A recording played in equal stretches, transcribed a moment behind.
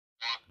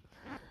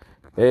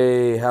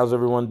Hey, how's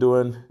everyone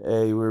doing?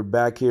 Hey, we're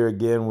back here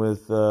again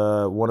with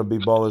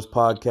Wannabe Ballers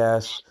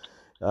podcast,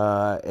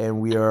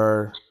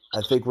 and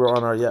I think we're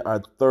on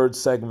our third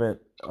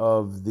segment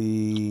of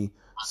the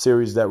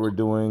series that we're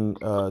doing,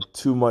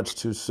 Too Much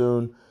Too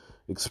Soon,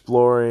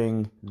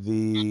 exploring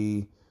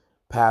the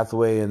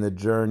pathway and the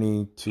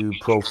journey to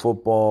pro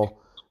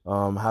football.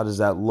 How does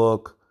that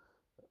look?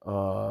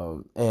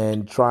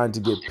 And trying to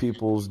get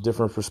people's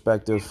different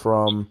perspectives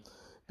from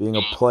being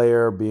a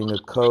player, being a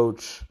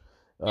coach,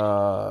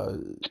 uh,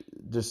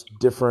 just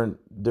different,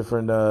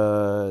 trying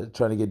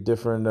to get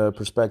different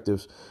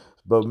perspectives.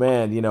 But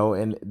man,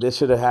 and this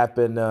should have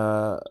happened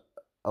a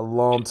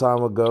long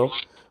time ago.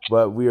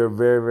 But we are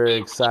very, very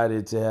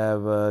excited to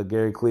have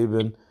Gary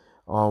Cleveland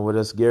on with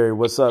us. Gary,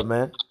 what's up,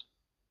 man?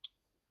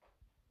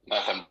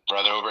 Nothing,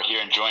 brother. Over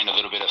here enjoying a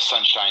little bit of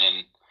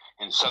sunshine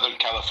in Southern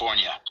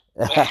California.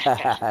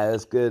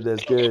 That's good.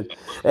 That's good.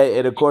 Hey,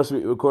 and of course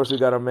we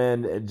got our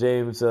man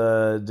James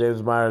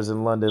Myers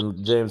in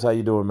London. James, how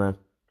you doing, man?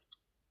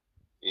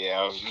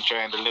 Yeah, I was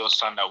enjoying the little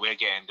sun that we're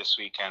getting this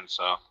weekend,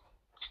 so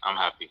I'm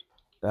happy.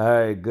 All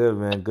right, good,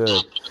 man,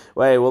 good.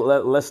 Well,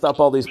 let's stop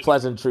all these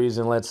pleasantries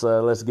and let's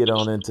get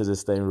on into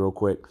this thing real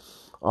quick.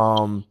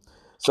 Um,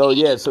 so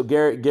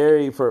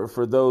Gary,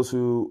 for those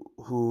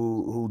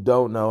who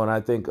don't know, and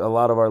I think a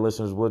lot of our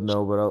listeners would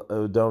know,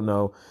 but don't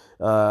know,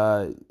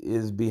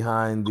 is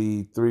behind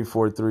the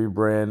 343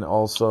 brand,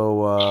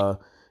 also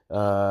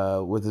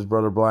with his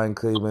brother Brian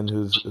Cleveland,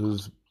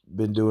 who's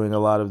been doing a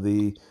lot of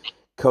the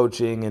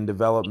coaching and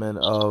development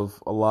of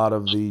a lot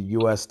of the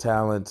U.S.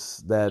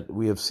 talents that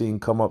we have seen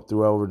come up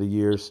through over the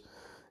years.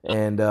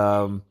 And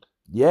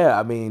yeah,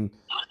 I mean,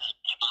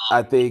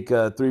 I think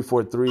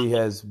 343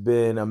 has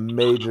been a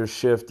major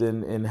shift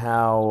in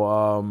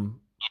how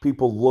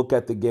people look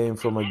at the game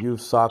from a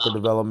youth soccer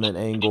development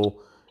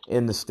angle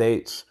in the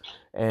States.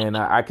 And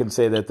I can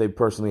say that they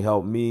personally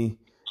helped me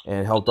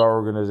and helped our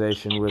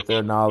organization with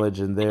their knowledge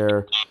and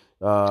their,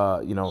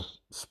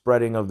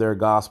 spreading of their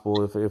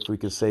gospel, if we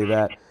could say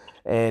that.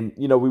 And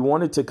we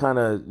wanted to kind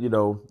of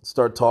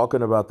start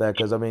talking about that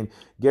because I mean,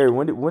 Gary,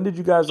 when did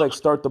you guys like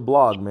start the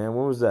blog, man?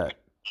 When was that?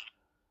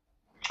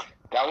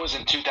 That was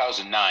in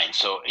 2009,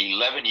 so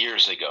 11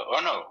 years ago.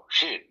 Oh no,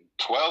 shit,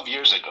 12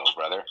 years ago,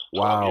 brother.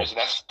 12 years.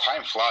 Wow. That's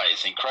time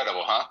flies.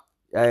 Incredible, huh?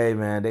 Hey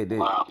man, they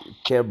Wow.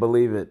 can't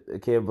believe it. They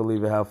can't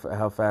believe it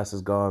how fast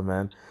it's gone,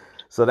 man.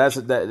 So that's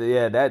that.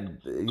 Yeah, that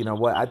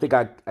what I think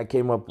I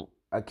came up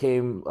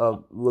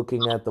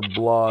looking at the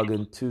blog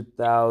in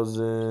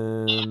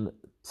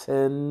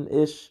 2010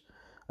 ish.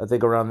 I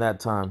think around that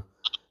time.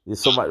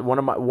 So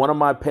one of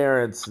my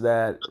parents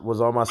that was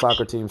on my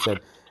soccer team said,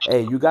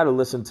 "Hey, you got to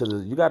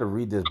you got to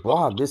read this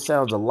blog. This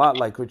sounds a lot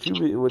like what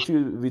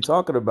you be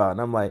talking about."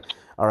 And I'm like,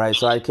 "All right."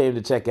 So I came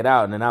to check it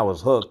out, and then I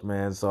was hooked,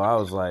 man. So I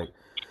was like,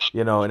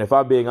 and if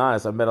I'm being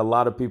honest, I met a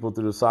lot of people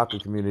through the soccer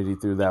community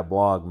through that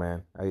blog,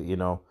 man. It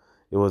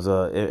was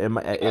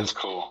That's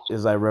cool.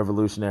 it's like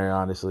revolutionary,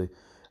 honestly.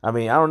 I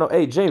mean, I don't know.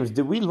 Hey, James,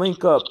 did we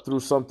link up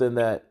through something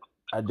that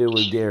I did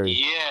with Gary?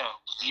 Yeah,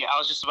 yeah. I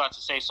was just about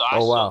to say.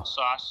 Oh wow.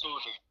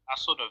 I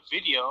saw the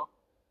video,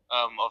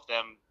 of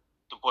them,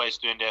 the boys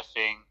doing their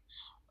thing,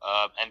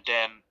 and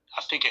then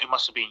I think it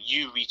must have been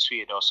you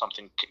retweeted or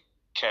something,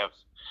 Kev,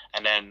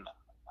 and then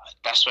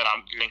that's when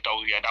I'm linked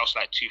over. Yeah, that was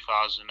like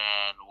 2000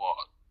 and what,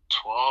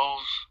 12,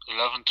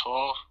 11,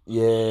 12. And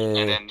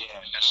Yeah. then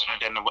yeah,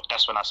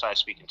 that's when I started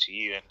speaking to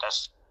you, and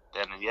that's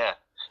then yeah.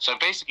 So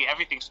basically,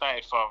 everything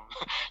started from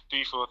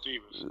 343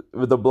 with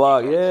With the you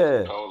blog, guys.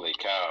 yeah. Holy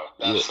cow.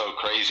 Yeah. That's so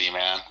crazy,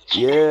 man.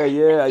 Yeah,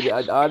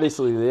 yeah.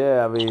 Honestly,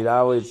 yeah. I mean,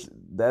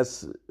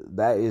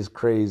 that is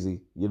crazy.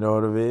 You know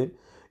what I mean?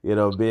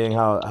 Being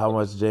how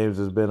much James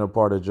has been a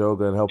part of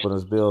Joga and helping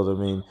us build. I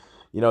mean,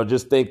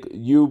 just think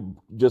you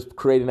just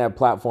creating that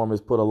platform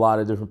has put a lot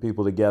of different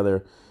people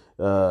together.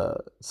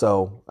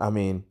 So I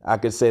mean, I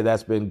could say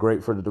that's been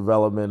great for the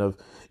development of.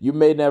 You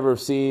may never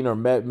have seen or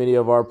met many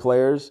of our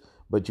players,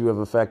 but you have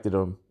affected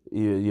them.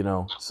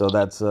 So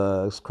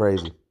it's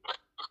crazy.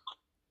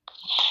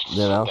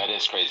 You know. That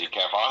is crazy,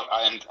 Kev.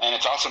 And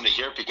it's awesome to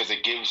hear because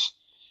it gives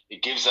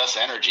us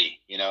energy,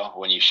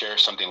 when you share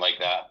something like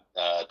that,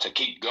 to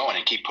keep going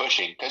and keep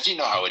pushing. Because you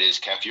know how it is,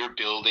 Kev. You're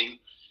building,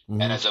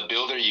 and Hmm. as a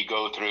builder, you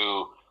go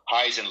through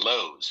highs and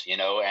lows,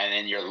 and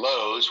in your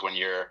lows, when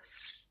you're,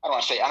 I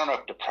don't know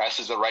if depressed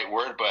is the right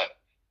word, but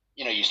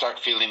you start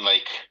feeling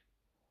like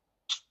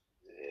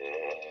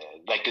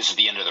this is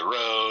the end of the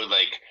road.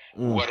 Like,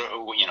 Mm. what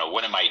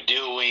am I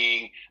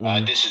doing?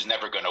 Hmm. This is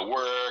never going to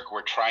work.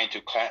 We're trying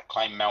to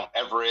climb Mount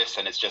Everest,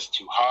 and it's just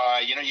too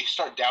high. You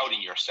start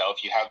doubting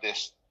yourself. You have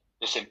this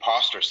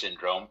imposter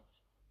syndrome.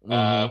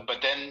 Hmm.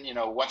 But then,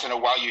 once in a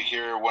while, you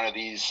hear one of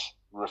these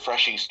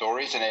refreshing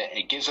stories, and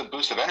it gives a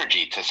boost of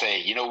energy to say,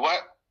 you know what?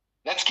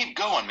 Let's keep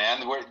going,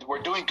 man.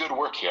 We're doing good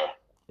work here.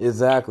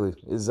 Exactly,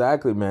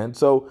 exactly, man.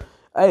 So,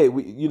 hey,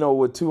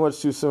 with too much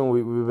too soon,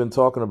 we've been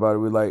talking about it.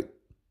 We like,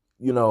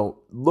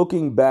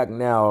 looking back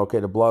now. Okay,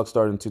 the blog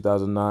started in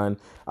 2009.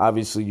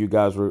 Obviously, you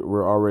guys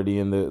were already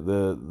in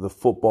the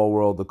football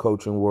world, the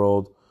coaching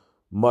world,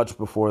 much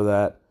before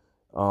that.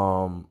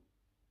 Um,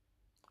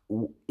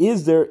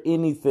 is there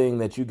anything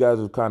that you guys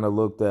have kind of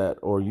looked at,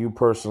 or you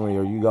personally,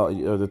 or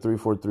or the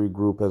 343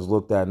 group has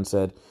looked at and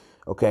said,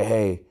 okay,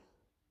 hey,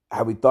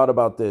 have we thought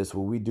about this?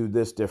 Will we do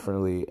this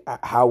differently?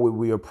 How would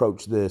we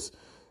approach this?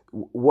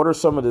 What are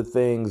some of the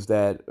things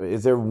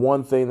is there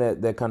one thing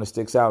that kind of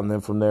sticks out? And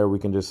then from there, we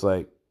can just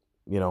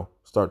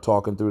start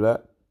talking through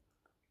that.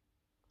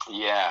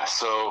 Yeah.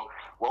 So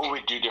what would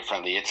we do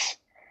differently?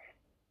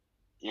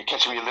 You're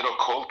catching me a little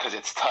cold because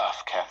it's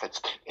tough,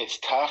 Kev. It's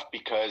tough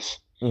because,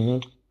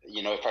 Mm-hmm.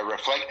 if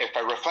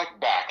I reflect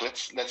back,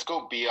 let's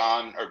go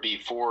beyond or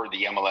before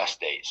the MLS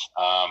days.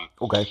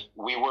 Okay.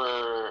 We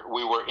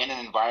were in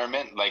an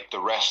environment like the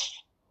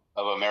rest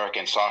of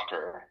American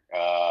soccer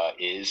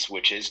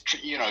which is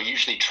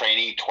usually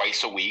training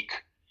twice a week,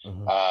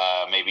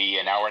 Mm-hmm. maybe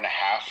an hour and a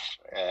half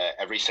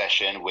every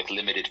session with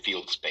limited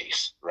field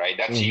space. Right,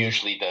 that's Mm-hmm.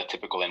 usually the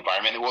typical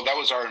environment. Well, that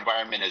was our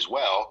environment as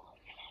well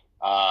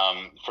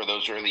for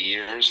those early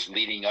years,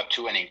 leading up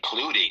to and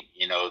including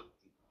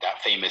that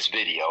famous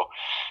video.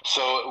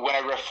 So when I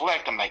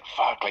reflect, I'm like,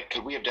 fuck, like,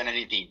 could we have done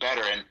anything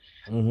better?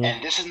 Mm-hmm.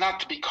 And this is not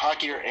to be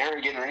cocky or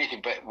arrogant or anything,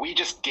 but we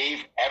just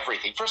gave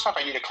everything. First off,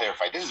 I need to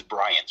clarify, this is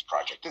Brian's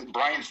project.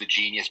 Brian's the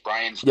genius.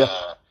 Brian's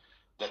Yeah.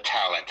 the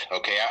talent.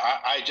 Okay.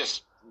 I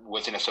just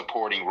was in a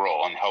supporting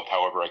role and helped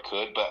however I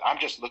could, but I'm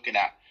just looking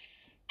at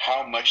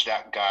how much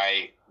that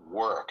guy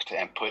worked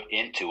and put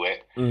into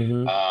it,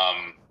 Mm-hmm.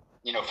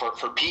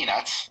 for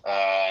peanuts,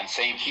 and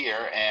same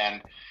here.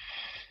 And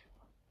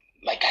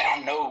like, I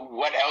don't know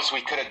what else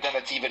we could have done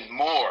that's even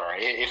more.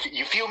 If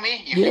you feel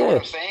me, you feel what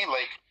I'm saying?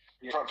 Like,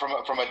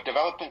 from a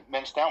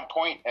development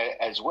standpoint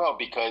as well,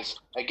 because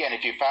again,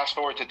 if you fast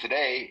forward to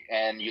today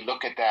and you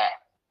look at that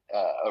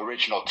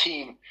original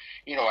team,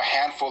 a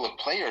handful of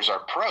players are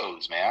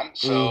pros, man.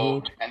 So,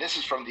 Mm-hmm. and this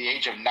is from the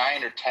age of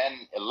 9 or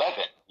 10,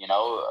 11,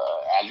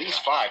 at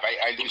least 5.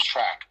 I lose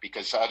track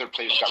because other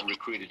players got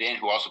recruited in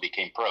who also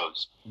became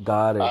pros.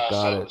 Got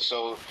it.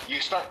 So you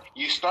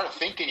start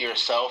thinking to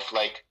yourself,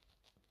 like,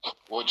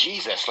 well,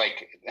 Jesus,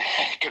 like,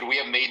 could we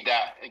have made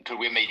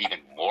even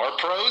more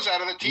pros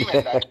out of the team?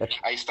 And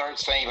I start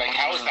saying, like,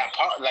 how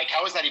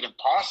is that even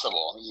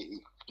possible?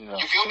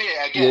 You feel me?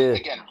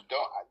 Again,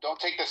 don't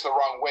take this the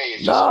wrong way.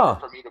 It's just hard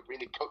for me to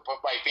really put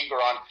my finger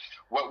on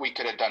what we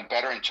could have done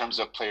better in terms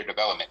of player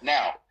development.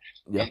 Now,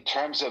 in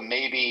terms of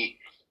maybe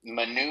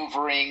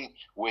maneuvering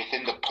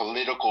within the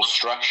political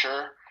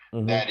structure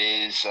that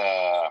is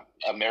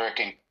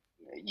American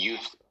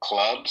youth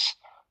clubs,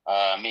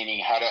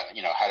 meaning how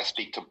to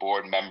speak to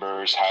board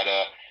members, how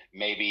to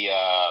maybe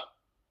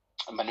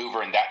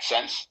maneuver in that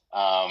sense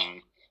a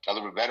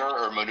little bit better,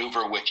 or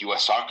maneuver with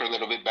U.S. soccer a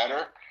little bit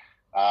better.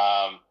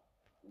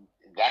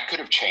 That could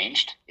have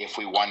changed if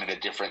we wanted a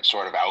different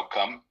sort of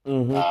outcome,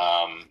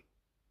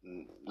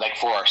 like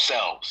for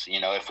ourselves.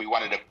 If we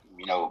wanted to,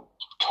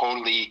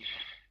 totally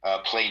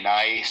play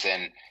nice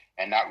and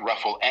not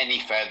ruffle any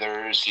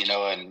feathers,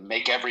 and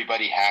make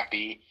everybody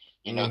happy,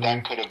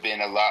 that could have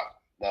been a lot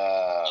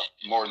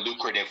more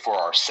lucrative for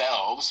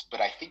ourselves, but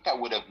I think that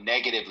would have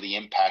negatively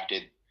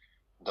impacted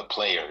the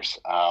players.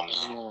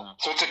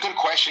 So it's a good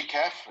question,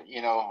 Kev.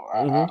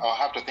 I'll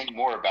have to think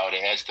more about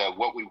it as to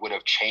what we would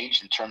have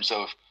changed in terms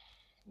of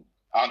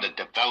on the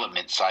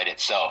development side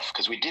itself,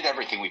 because we did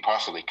everything we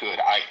possibly could,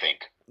 I think.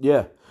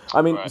 Yeah.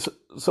 I mean, Right.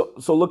 so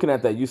looking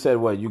at that, you said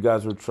you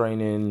guys were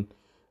training,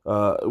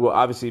 well,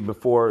 obviously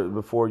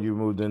before you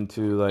moved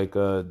into like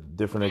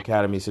different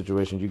academy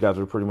situations, you guys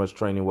were pretty much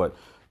training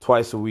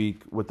twice a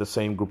week with the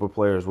same group of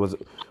players. Was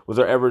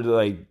there ever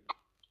like,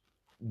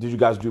 did you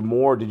guys do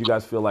more? Did you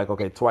guys feel like,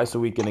 okay, twice a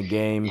week in a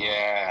game?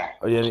 Yeah.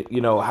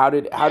 How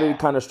did it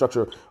kind of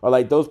structure, or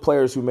like those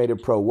players who made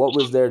it pro, what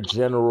was their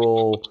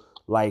general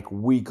like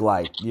week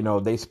like?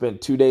 They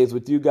spent 2 days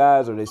with you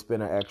guys, or they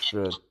spent an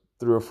extra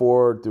 3 or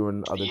 4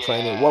 doing other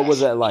training? What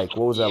was that like?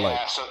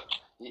 So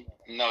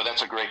no,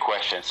 that's a great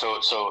question.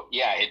 So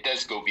yeah, it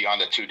does go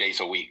beyond the 2 days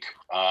a week.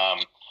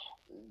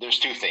 There's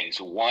two things.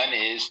 One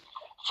is,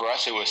 for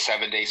us, it was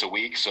 7 days a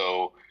week.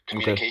 So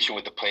communication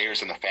with the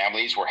players and the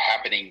families were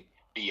happening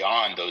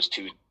beyond those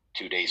two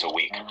days a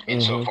week,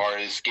 insofar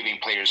as giving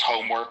players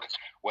homework,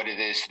 what it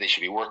is they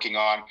should be working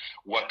on,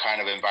 what kind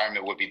of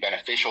environment would be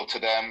beneficial to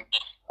them,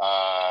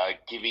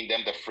 giving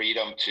them the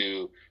freedom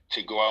to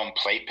go out and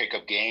play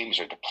pickup games,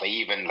 or to play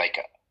even like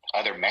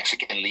other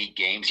Mexican league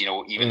games,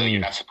 even though you're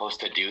not supposed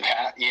to do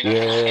that,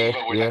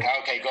 but we're like,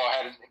 okay, go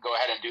ahead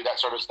and do that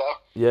sort of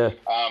stuff. Yeah.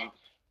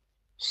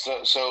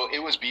 So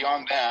it was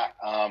beyond that.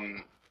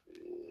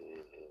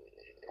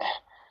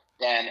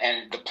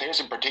 And the players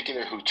in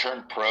particular who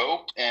turned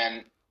pro,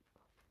 and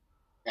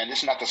this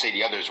is not to say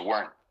the others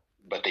weren't,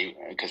 but they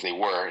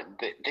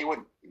would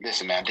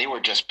listen, man. They were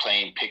just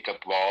playing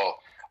pickup ball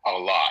a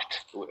lot,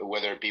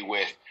 whether it be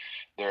with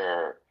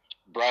their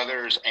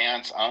brothers,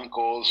 aunts,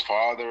 uncles,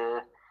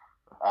 father,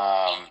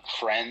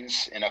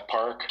 friends in a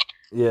park.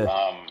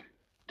 Yeah.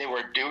 They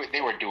were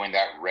doing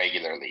that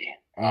regularly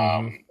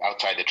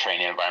outside the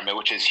training environment,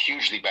 which is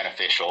hugely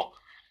beneficial.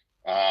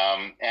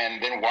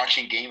 And then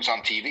watching games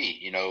on TV.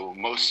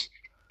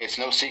 It's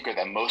no secret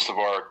that most of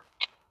our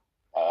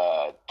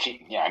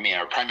team. Yeah, I mean,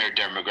 our primary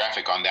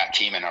demographic on that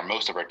team and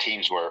most of our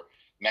teams were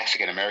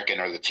Mexican American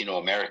or Latino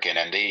American,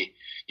 and they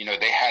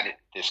had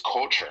this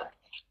culture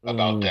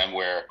about them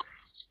where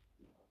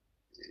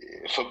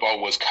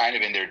football was kind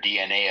of in their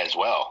DNA as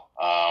well,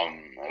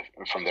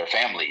 from their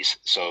families.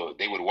 So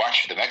they would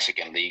watch the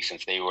Mexican league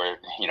since they were,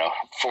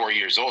 4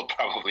 years old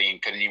probably,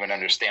 and couldn't even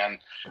understand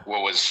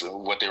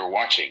what they were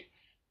watching.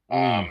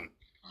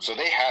 So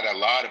they had a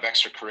lot of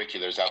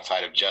extracurriculars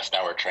outside of just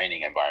our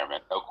training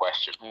environment, no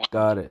question.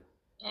 Got it.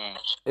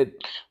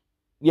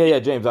 Yeah,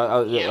 James,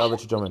 I'll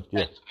let you jump in.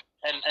 Yeah.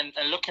 And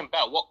looking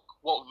back, what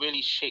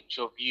really shaped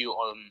your view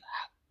on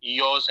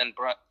yours and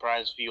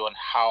Brian's view on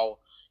how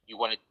you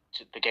wanted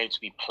the game to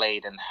be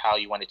played and how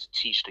you wanted to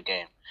teach the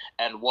game,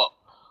 and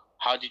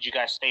how did you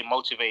guys stay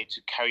motivated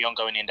to carry on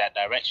going in that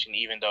direction,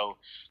 even though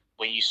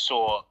when you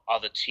saw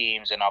other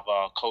teams and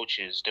other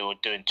coaches, they were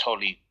doing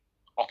totally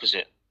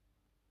opposite?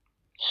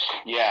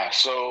 Yeah,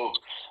 so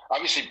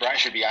obviously Brian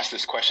should be asked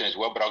this question as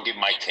well, but I'll give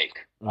my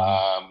take.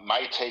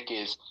 My take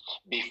is,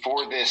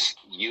 before this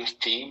youth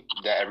team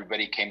that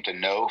everybody came to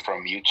know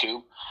from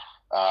YouTube,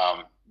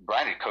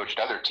 Brian had coached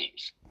other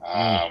teams.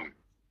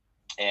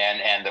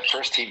 And the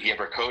first team he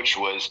ever coached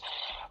was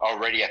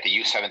already at the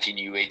U17,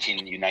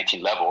 U18,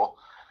 U19 level.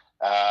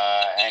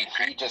 And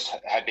he just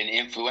had been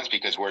influenced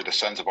because we're the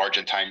sons of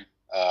Argentine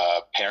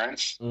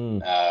parents.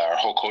 Our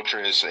whole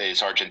culture is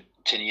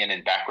Argentinian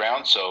in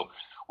background. So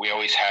we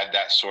always had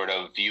that sort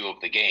of view of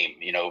the game,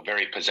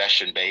 very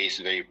possession-based,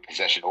 very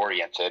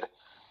possession-oriented.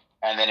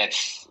 And then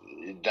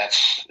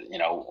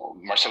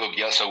Marcelo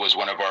Bielsa was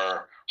one of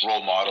our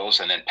role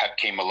models, and then Pep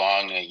came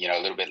along, a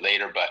little bit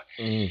later. But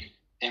in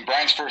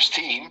Brian's first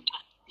team,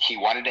 he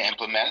wanted to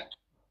implement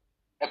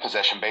a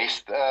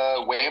possession-based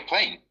way of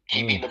playing,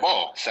 keeping the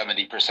ball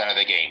 70% of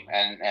the game,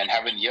 and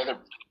having the other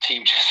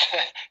team just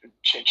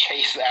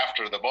chase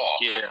after the ball.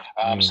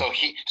 Yeah. So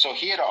he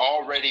had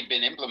already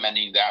been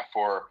implementing that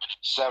for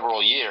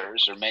several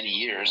years or many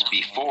years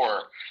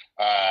before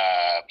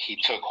he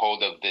took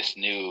hold of this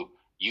new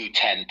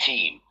U10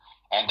 team.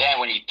 And then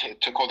when he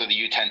took hold of the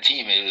U10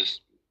 team, it was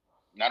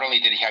not only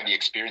did he have the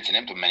experience in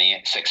implementing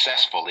it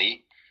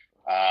successfully,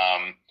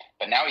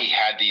 but now he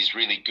had these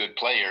really good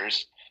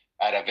players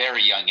at a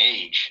very young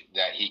age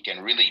that he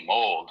can really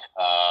mold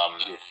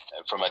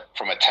from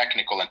a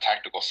technical and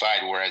tactical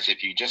side. Whereas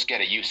if you just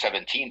get a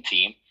U17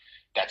 team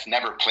that's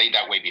never played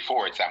that way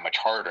before, it's that much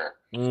harder.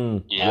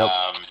 So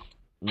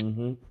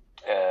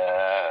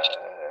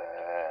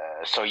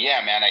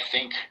yeah, man, I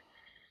think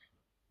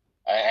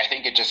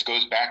it just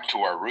goes back to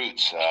our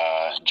roots,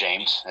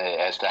 James,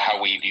 as to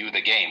how we view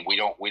the game. We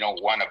don't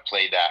want to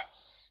play that,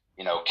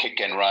 kick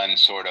and run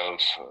sort of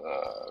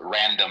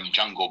random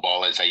jungle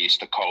ball, as I used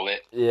to call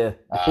it. Yeah.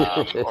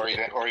 or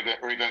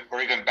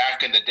even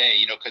back in the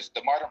day, because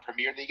the modern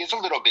Premier League is a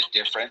little bit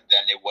different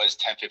than it was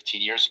 10,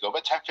 15 years ago.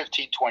 But 10,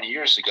 15, 20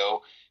 years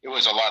ago, it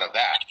was a lot of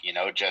that,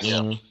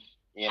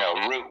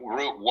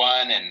 route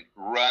one and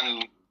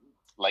run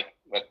like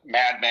a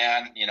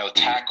madman,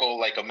 tackle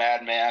like a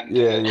madman,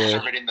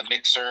 serve it in the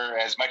mixer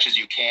as much as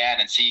you can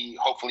and see,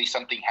 hopefully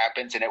something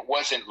happens. And it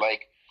wasn't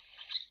like,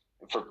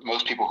 for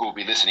most people who will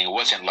be listening, it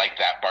wasn't like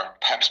that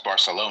Pep's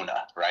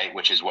Barcelona, right?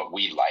 Which is what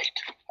we liked.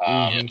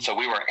 So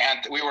we were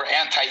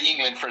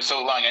anti-England for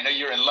so long. I know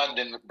you're in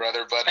London,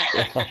 brother, but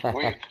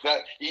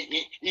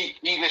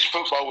English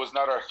football was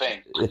not our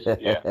thing.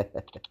 Yeah.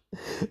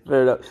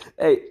 Fair enough.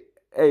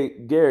 Hey,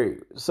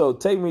 Gary. So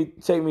take me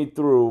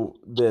through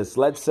this.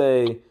 Let's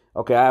say,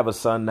 okay, I have a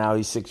son now.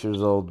 He's 6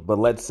 years old. But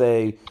let's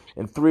say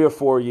in 3 or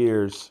 4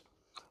 years,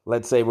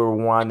 let's say we're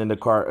winding the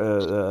car.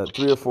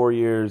 3 or 4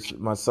 years,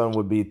 my son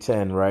would be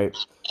 10, right?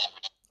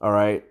 All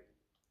right.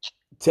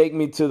 Take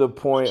me to the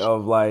point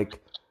of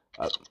like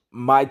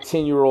my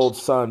 10-year-old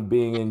son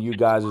being in you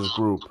guys'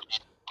 group.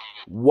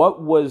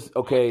 What was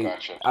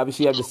Gotcha.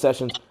 Obviously, you have the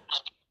sessions.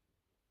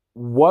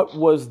 What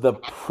was the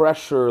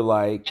pressure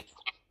like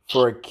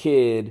for a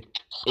kid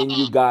in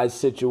you guys'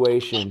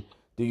 situation?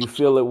 Do you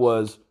feel it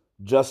was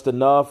just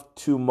enough,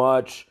 too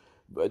much?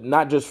 But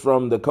not just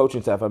from the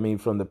coaching staff, I mean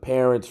from the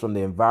parents, from the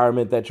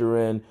environment that you're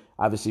in,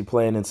 obviously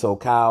playing in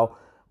SoCal.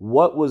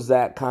 What was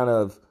that kind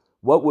of,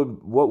 what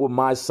would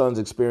my son's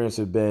experience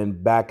have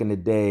been back in the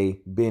day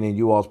being in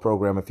you all's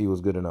program if he was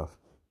good enough?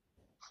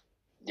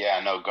 Yeah,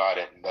 no, got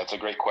it. That's a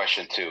great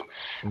question too.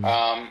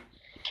 Well,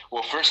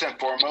 first and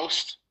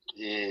foremost,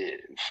 the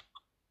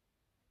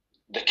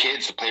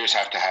players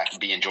have to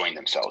be enjoying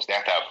themselves. They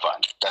have to have fun.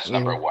 That's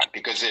number one.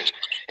 Because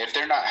if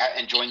they're not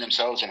enjoying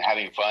themselves and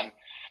having fun,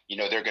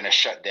 they're going to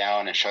shut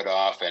down and shut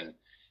off and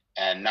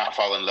not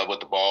fall in love with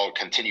the ball,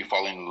 continue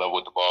falling in love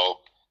with the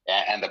ball,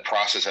 and the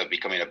process of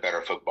becoming a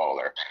better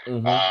footballer.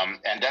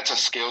 And that's a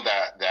skill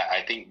that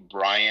I think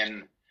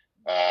Brian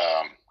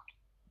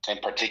in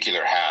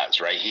particular has,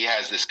 right? He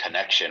has this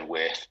connection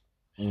with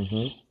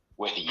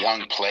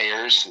young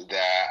players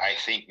that I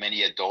think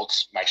many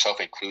adults,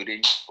 myself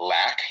included,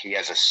 lack. He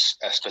has a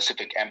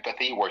specific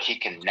empathy where he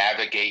can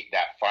navigate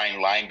that fine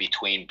line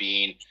between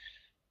being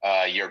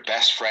your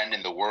best friend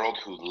in the world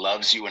who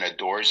loves you and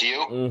adores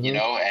you,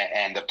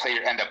 and the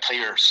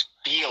player's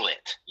feel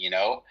it, you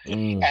know.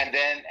 Mm. And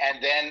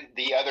then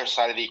the other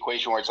side of the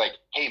equation where it's like,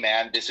 hey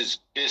man, this is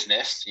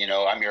business, you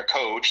know, I'm your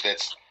coach.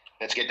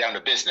 Let's get down to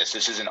business.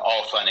 This isn't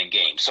all fun and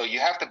games. So you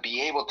have to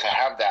be able to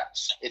have that.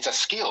 It's a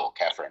skill,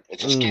 Catherine.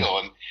 It's a skill,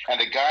 and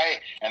the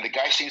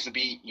guy seems to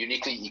be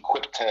uniquely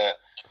equipped to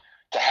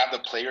have the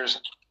players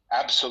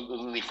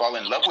absolutely fall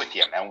in love with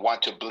him and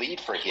want to bleed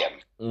for him.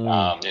 You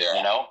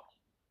know.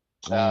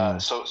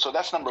 So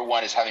that's number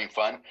one, is having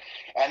fun,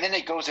 and then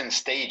it goes in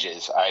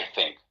stages, I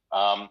think.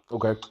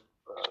 Okay.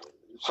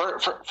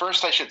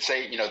 First, I should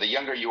say, you know, the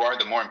younger you are,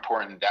 the more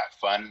important that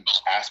fun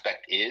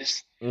aspect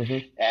is.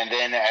 Mm-hmm. And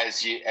then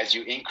as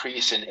you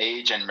increase in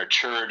age and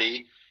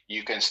maturity,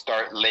 you can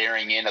start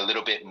layering in a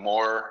little bit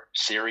more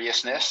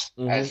seriousness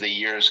as the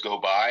years go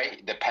by,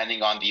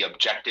 depending on the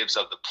objectives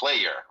of the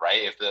player,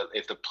 right?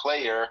 If the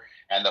player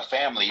and the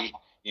family,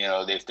 you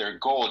know, if their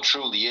goal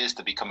truly is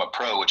to become a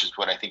pro, which is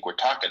what I think we're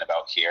talking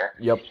about here.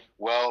 Yep.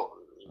 Well,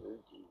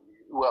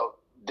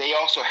 they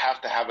also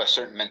have to have a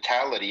certain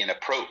mentality and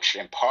approach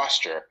and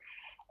posture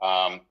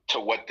to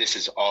what this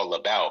is all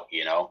about,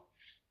 you know.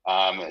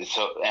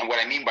 And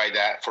what I mean by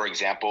that, for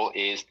example,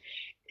 is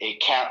it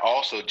can't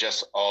also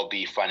just all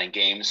be fun and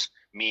games,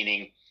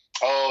 meaning,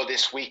 oh,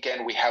 this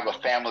weekend we have a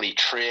family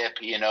trip,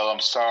 you know, I'm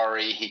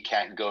sorry he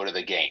can't go to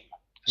the game,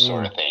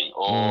 sort of thing.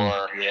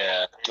 Or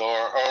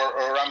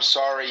I'm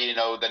sorry, you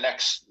know, the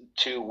next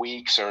 2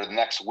 weeks or the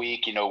next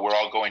week, you know, we're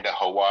all going to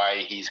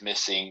Hawaii, he's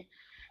missing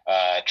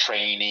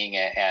training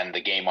and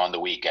the game on the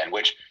weekend,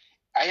 which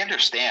I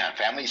understand.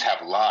 Families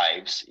have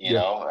lives, you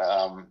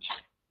know,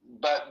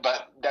 but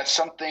that's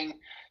something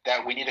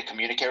that we need to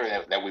communicate,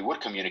 or that we would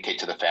communicate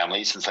to the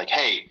families. It's like,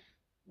 hey,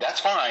 that's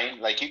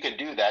fine. Like, you can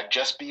do that.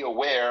 Just be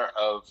aware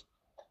of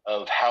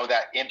how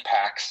that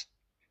impacts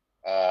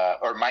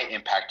or might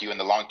impact you in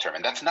the long term.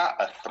 And that's not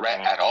a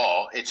threat at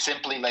all. It's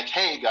simply like,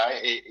 hey,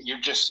 guy,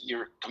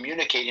 you're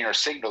communicating or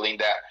signaling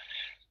that,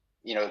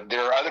 you know,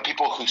 there are other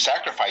people who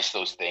sacrifice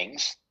those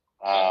things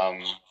for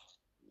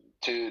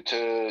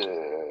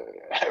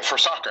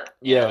soccer.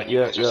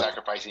 You're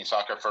sacrificing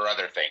soccer for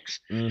other things.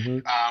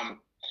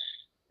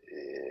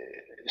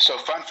 So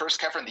fun first,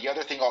 Kevin. The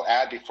other thing I'll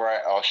add before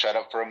I'll shut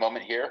up for a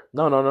moment here.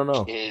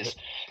 No. Is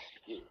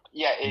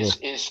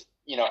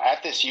you know,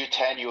 at this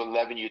U10,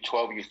 U11,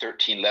 U12,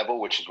 U13 level,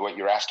 which is what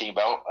you're asking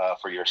about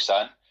for your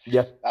son.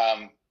 Yeah.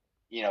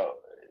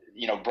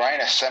 You know,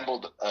 Brian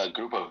assembled a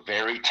group of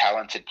very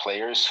talented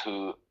players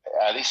who,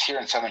 at least here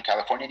in Southern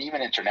California and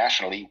even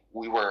internationally,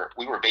 we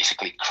were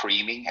basically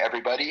creaming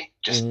everybody,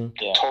 just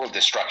total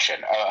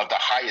destruction of the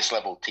highest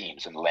level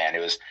teams in the land.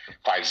 It was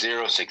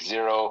 5-0,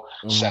 6-0,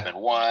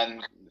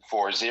 7-1,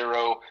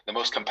 4-0. The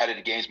most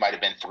competitive games might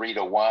have been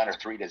 3-1 or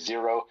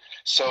 3-0.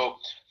 So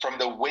from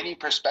the winning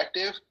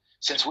perspective,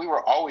 since we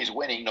were always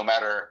winning, no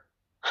matter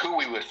who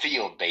we would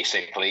field,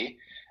 basically,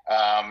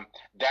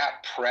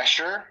 that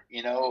pressure,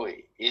 you know,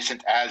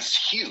 isn't as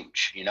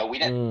huge. You know, we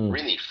didn't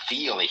really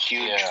feel a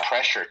huge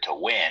pressure to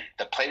win.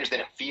 The players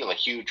didn't feel a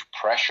huge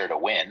pressure to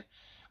win.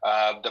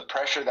 The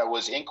pressure that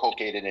was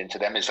inculcated into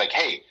them is like,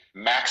 hey,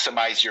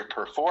 maximize your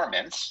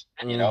performance,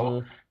 you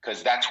know,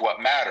 because that's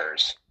what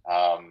matters.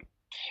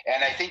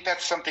 And I think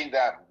that's something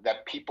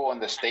that people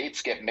in the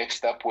States get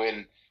mixed up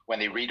when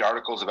they read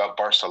articles about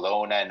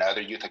Barcelona and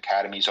other youth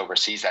academies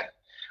overseas, that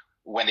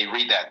when they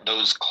read that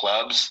those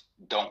clubs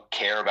don't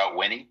care about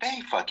winning,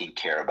 they fucking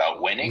care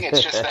about winning.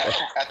 It's just that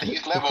at the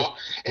youth level,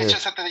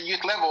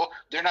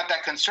 they're not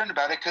that concerned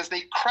about it because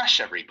they crush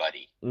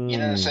everybody. You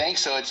know what I'm saying?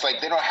 So it's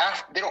like they don't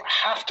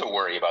have to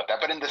worry about that.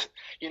 But in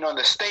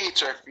the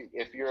States, or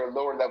if you're a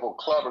lower level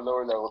club or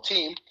lower level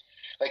team,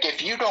 like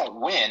if you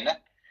don't win,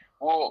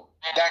 well,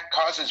 that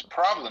causes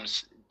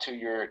problems to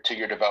your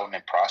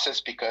development process,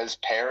 because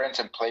parents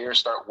and players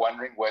start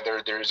wondering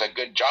whether there's a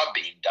good job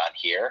being done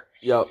here.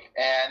 Yep.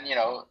 And you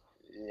know,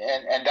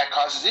 and that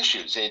causes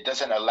issues. It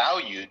doesn't allow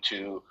you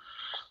to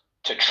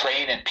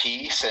train in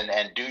peace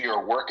and do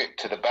your work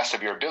to the best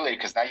of your ability,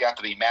 because now you have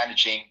to be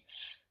managing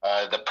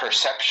the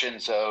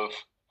perceptions of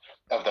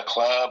the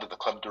club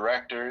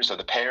directors, of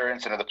the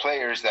parents, and of the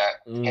players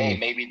that, hey,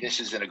 maybe this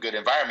isn't a good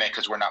environment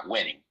because we're not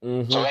winning.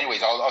 So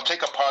anyways, I'll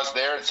take a pause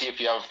there and see if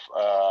you have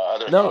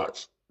other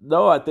thoughts.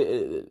 No, I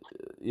think,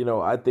 you know,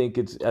 I think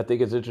it's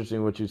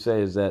interesting what you say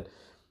is that,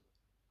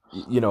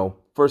 you know,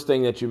 first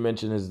thing that you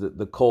mentioned is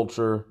the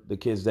culture, the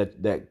kids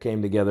that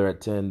came together at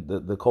 10,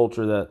 the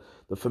culture,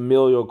 the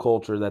familial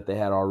culture that they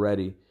had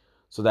already,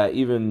 so that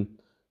even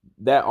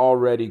that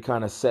already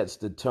kind of sets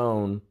the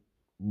tone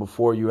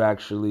before you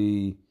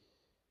actually,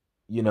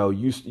 you know,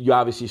 you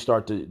obviously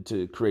start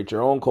to create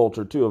your own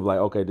culture too, of like,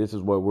 okay, this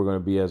is what we're going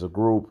to be as a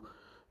group.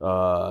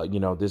 You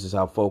know, this is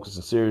how focused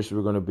and serious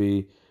we're going to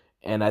be.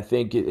 And I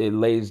think it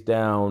lays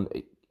down.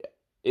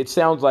 It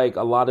sounds like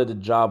a lot of the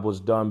job was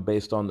done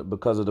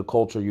because of the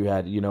culture you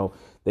had. You know,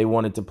 they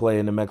wanted to play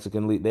in the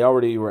Mexican League. They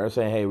already were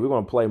saying, "Hey, we're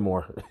going to play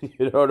more."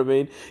 You know what I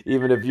mean?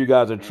 Even if you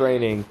guys are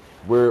training,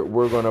 we're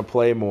going to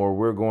play more.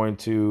 We're going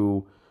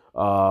to,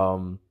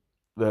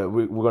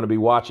 we're going to be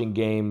watching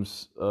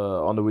games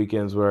on the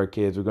weekends with our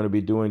kids. We're going to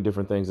be doing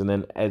different things, and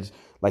then as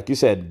like you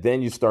said,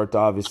 then you start to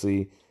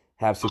obviously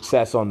have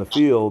success on the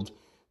field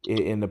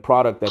in the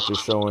product that you're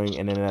showing,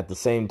 and then at the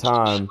same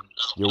time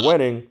you're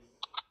winning.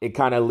 It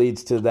kind of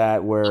leads to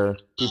that where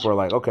people are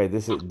like, okay,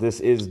 this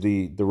is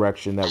the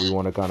direction that we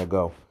want to kind of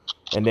go,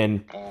 and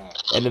then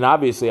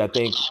obviously I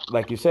think,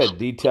 like you said,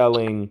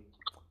 detailing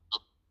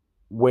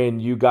when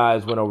you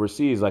guys went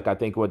overseas. Like I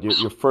think what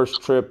your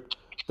first trip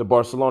to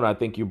Barcelona, I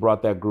think you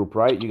brought that group,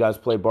 right? You guys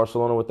played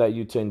Barcelona with that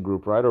U10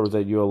 group, right? Or was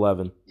that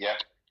U11? Yep.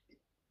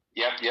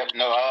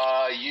 No,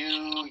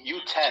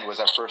 U10 was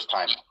our first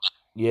time.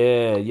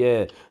 Yeah,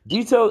 yeah.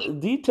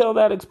 Detail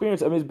that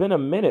experience. I mean, it's been a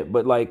minute,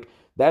 but like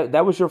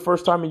that was your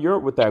first time in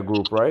Europe with that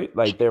group, right?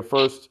 Like their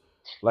first.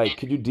 Like,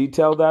 could you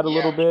detail that a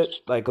little Yeah. bit?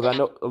 Like, because I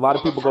know a lot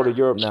of people go to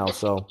Europe now,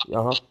 so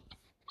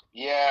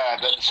Yeah.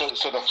 So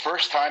the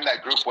first time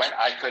that group went,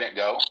 I couldn't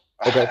go.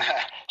 Okay.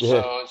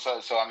 Yeah. So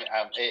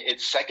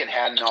it's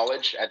secondhand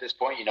knowledge at this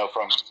point,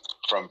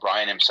 from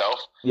Brian himself,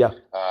 Yeah.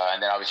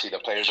 and then obviously the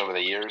players over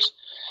the years.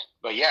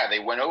 But yeah, they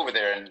went over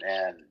there and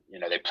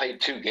they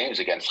played 2 games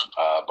against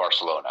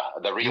Barcelona,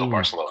 the real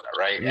Barcelona,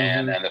 right?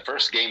 Mm-hmm. And the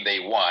first game they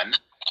won.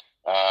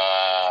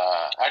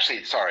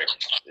 Actually, sorry,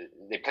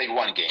 they played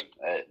 1 game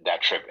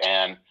that trip,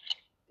 and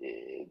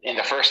in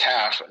the first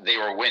half they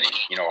were winning.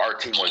 Our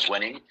team was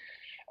winning.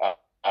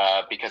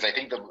 Because I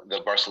think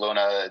the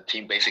Barcelona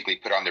team basically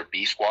put on their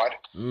B squad,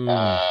 and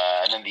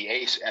then the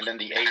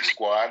A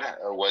squad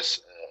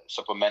was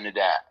supplemented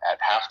at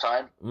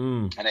halftime,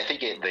 and I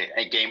think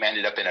the game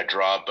ended up in a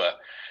draw. But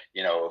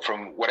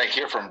from what I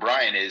hear from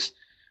Brian is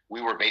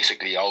we were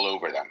basically all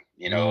over them.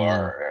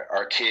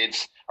 Our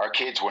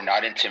kids were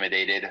not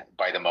intimidated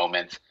by the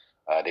moment.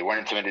 They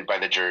weren't intimidated by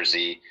the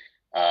jersey.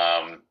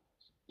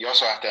 You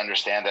also have to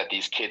understand that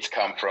these kids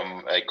come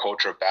from a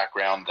cultural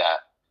background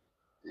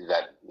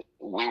that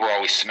we were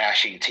always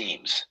smashing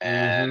teams,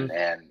 and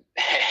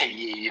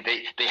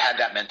they had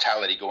that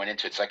mentality going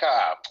into it. It's like,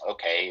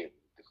 okay,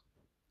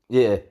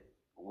 yeah,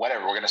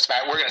 whatever, we're gonna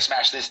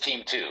smash this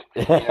team too.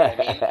 You know what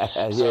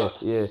I mean?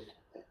 Yeah.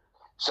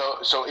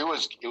 So it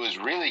was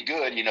really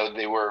good.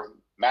 They were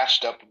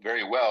matched up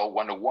very well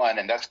 1-1,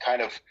 and that's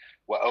kind of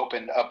what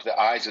opened up the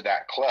eyes of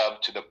that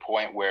club to the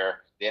point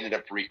where they ended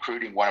up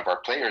recruiting one of our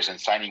players and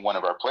signing one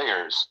of our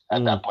players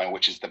at that point,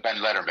 which is the Ben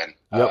Letterman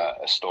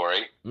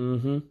story.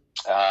 Mm-hmm.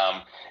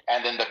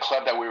 And then the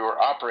club that we were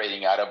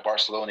operating out of,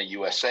 Barcelona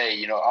USA,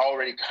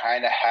 already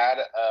kind of had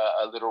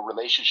a little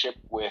relationship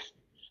with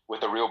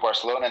the Real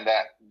Barcelona, and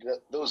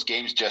those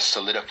games just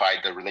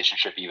solidified the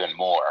relationship even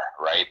more,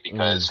 right?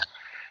 Because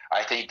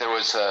I think there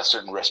was a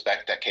certain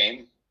respect that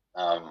came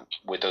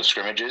with those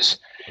scrimmages,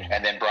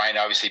 and then Brian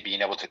obviously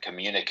being able to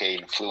communicate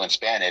in fluent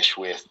Spanish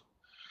with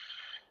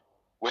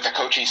the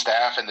coaching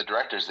staff and the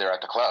directors there at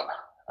the club.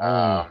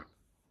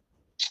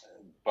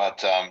 But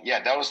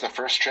that was the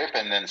first trip,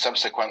 and then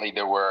subsequently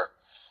there were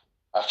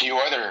a few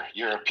other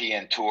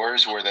European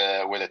tours where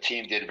the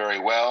team did very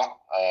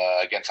well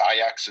against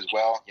Ajax as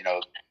well.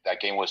 That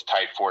game was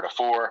tied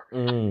 4-4,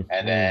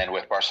 and then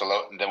with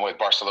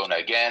Barcelona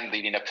again,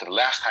 leading up to the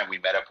last time we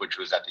met up, which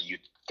was at the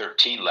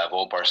U13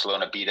 level.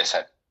 Barcelona beat us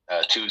at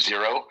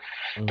 2-0,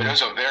 but it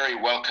was a very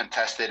well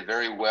contested,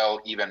 very well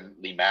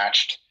evenly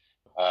matched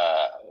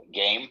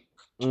game.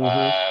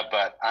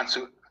 But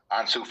Ansu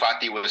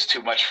Fati was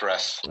too much for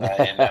us in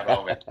that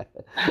moment.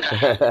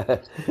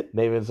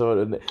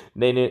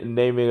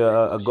 naming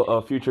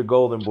a future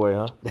golden boy,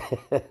 huh?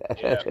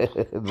 Yeah,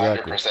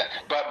 100%.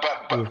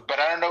 But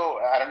I don't know.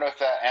 I don't know if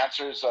that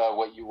answers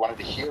what you wanted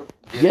to hear.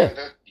 The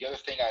other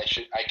thing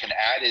I can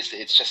add is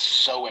it's just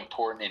so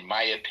important, in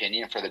my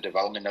opinion, for the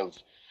development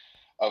of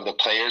the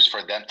players,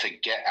 for them to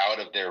get out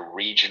of their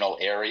regional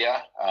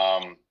area.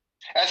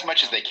 As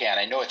much as they can.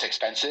 I know it's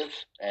expensive,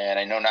 and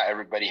I know not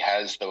everybody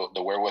has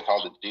the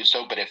wherewithal to do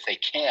so, but if they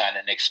can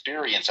and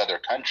experience other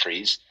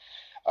countries,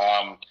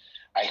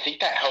 I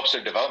think that helps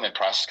their development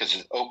process, because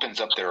it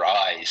opens up their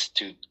eyes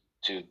to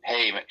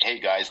hey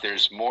guys,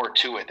 there's more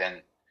to it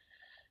than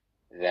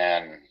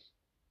the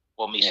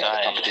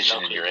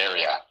competition in your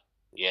area.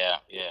 Yeah.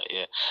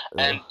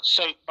 And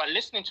so by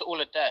listening to all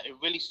of that, it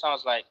really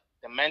sounds like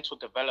the mental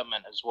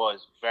development as well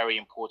is very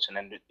important,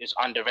 and it's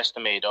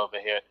underestimated over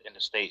here in the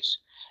States.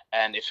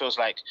 And it feels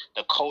like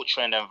the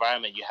culture and the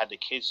environment you had the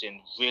kids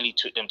in really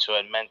took them to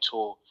a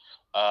mental,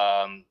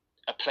 a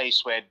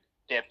place where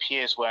their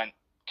peers weren't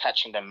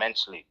catching them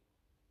mentally.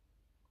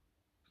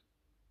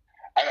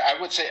 I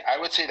would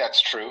say that's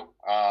true.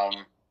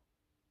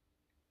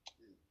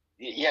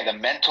 The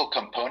mental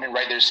component,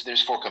 right?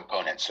 There's 4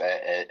 components,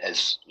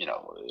 as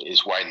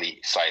is widely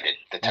cited: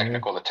 the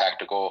technical, the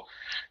tactical,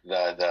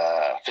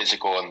 the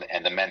physical,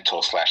 and the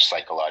mental /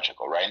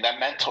 psychological, right? And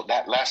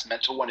that last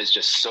mental one is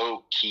just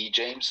so key,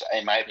 James,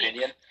 in my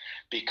opinion,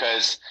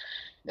 because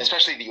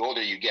especially the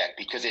older you get,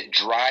 because it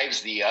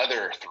drives the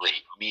other 3.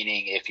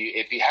 Meaning, if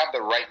you have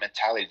the right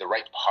mentality, the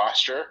right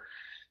posture,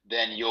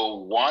 then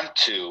you'll want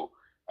to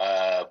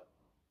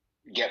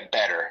get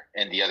better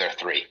in the other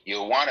 3.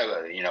 You'll want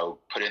to,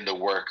 put in the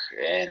work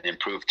and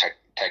improve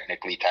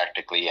technically,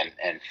 tactically,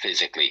 and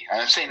physically.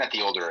 I'm saying at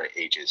the older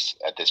ages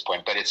at this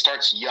point, but it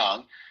starts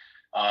young.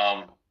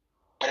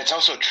 But it's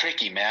also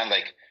tricky, man.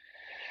 Like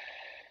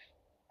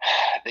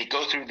they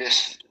go through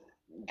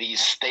these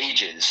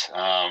stages.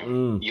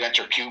 You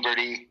enter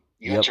puberty.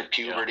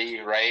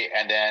 Right?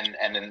 And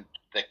then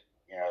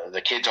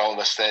the kids all of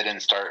a sudden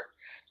start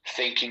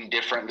thinking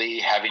differently,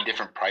 having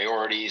different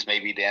priorities.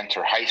 Maybe they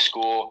enter high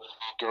school.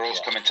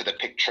 Girls come into the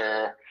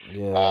picture.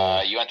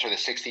 You enter the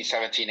 16,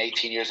 17,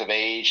 18 years of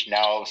age.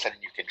 Now all of a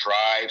sudden you can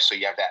drive, so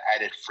you have that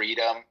added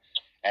freedom.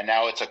 And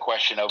now it's a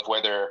question of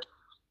whether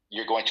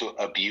you're going to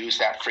abuse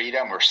that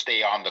freedom or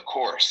stay on the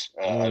course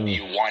of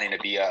you wanting to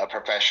be a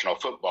professional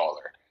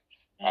footballer.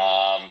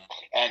 And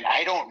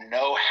I don't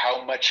know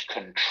how much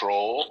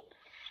control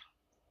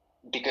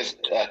because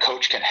a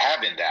coach can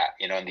have in that,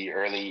 in the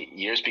early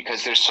years,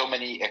 because there's so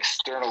many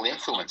external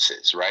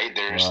influences, right?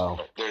 There's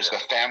the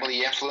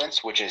family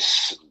influence,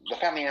 the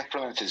family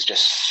influence is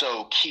just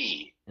so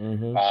key.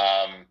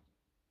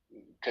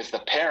 Because the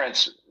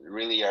parents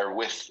really are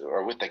with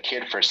the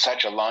kid for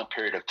such a long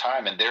period of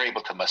time, and they're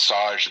able to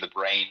massage the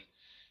brain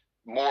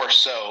more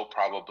so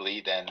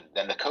probably than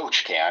the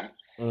coach can.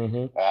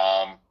 And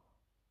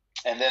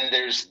then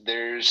there's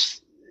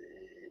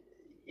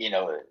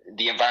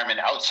the environment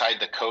outside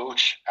the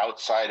coach,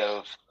 outside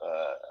of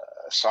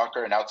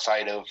soccer, and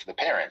outside of the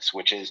parents,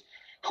 which is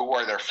who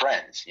are their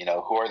friends,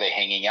 who are they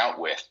hanging out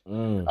with?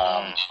 You've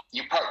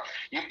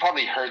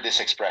probably heard this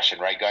expression,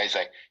 right, guys?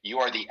 Like, you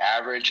are the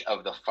average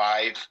of the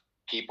 5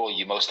 people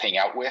you most hang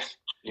out with.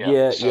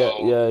 Yeah. So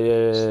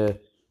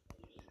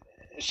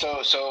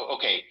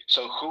okay,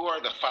 so who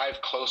are the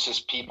 5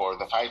 closest people or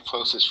the 5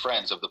 closest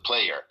friends of the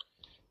player?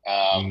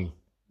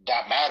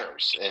 That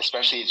matters,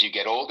 especially as you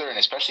get older, and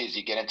especially as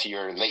you get into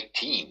your late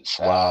teens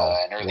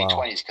and early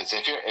 20s. Because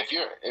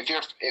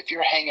if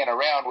you're hanging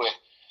around with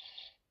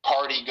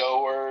party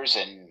goers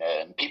and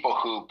people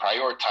who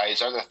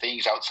prioritize other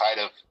things outside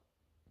of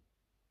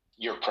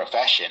your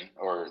profession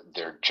or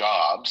their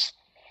jobs,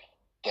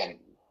 then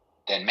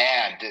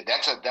man,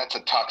 that's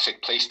a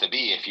toxic place to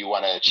be if you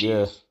want to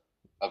achieve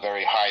a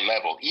very high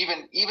level.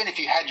 Even if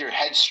you had your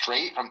head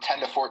straight from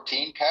 10 to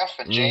 14, Kev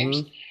and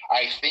James,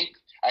 I think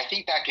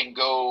that can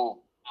go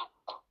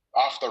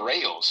off the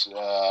rails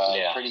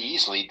pretty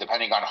easily,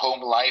 depending on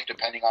home life,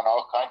 depending on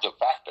all kinds of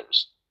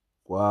factors.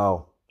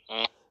 Wow.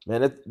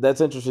 Man,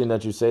 that's interesting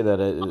that you say that.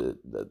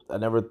 I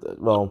never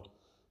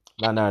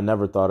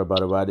thought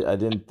about it, but I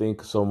didn't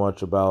think so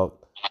much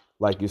about,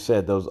 like you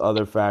said, those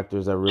other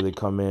factors that really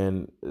come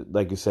in.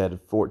 Like you said,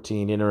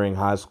 14, entering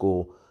high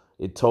school,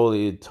 it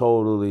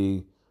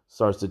totally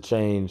starts to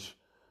change,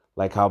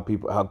 like how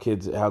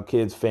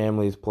kids,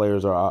 families,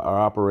 players are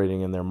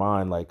operating in their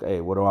mind. Like,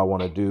 hey, what do I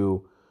want to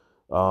do?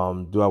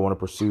 Do I want to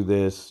pursue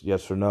this?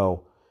 Yes or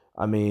no?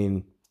 I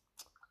mean,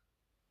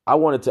 I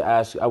wanted to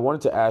ask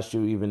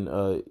you even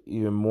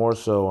more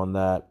so on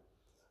that.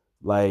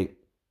 Like,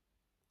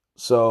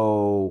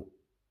 so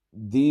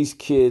these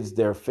kids,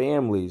 their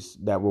families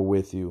that were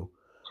with you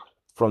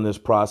from this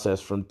process,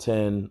 from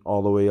 10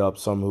 all the way up,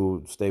 some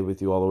who stay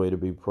with you all the way to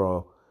be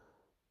pro,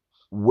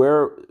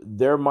 where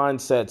their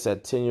mindsets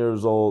at 10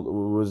 years old,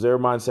 was their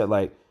mindset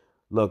like,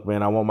 look,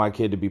 man, I want my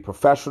kid to be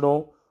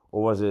professional?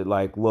 Or was it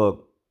like,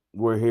 look,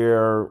 we're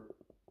here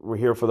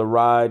for the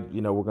ride,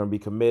 we're going to be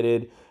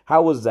committed?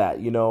 How was that,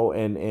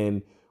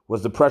 and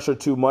was the pressure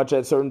too much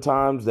at certain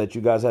times that you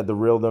guys had to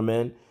reel them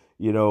in?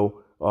 Were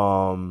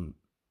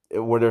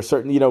there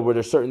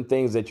certain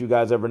things that you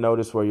guys ever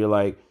noticed where you're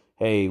like,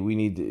 hey, we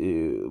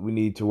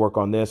need to work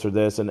on this or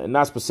this, and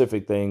not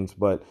specific things,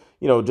 but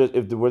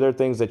were there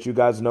things that you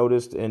guys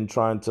noticed in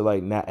trying to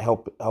like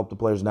help the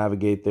players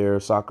navigate their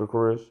soccer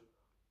careers?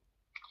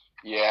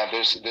 Yeah,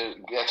 that's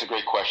a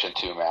great question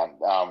too, man.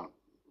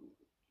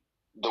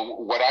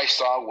 What I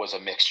saw was a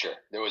mixture.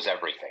 There was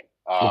everything.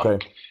 Okay.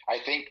 I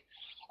think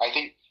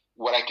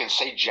what I can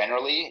say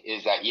generally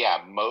is that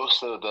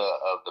most of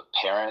the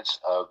parents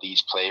of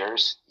these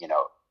players,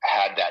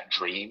 had that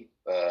dream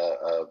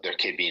of their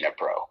kid being a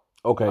pro.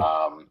 Okay.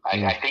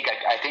 I think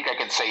I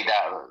can say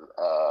that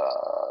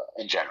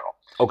in general.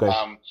 Okay.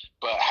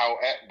 But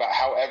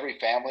how every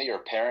family or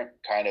parent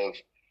kind of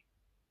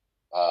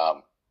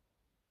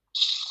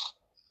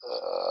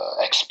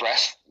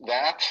express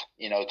that,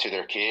 to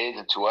their kids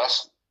and to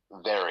us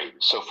varied.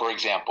 So, for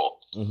example,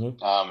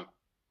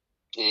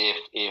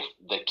 if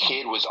the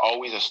kid was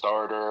always a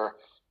starter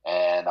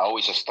and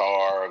always a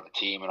star of the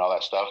team and all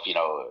that stuff,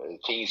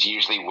 things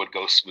usually would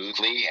go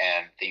smoothly,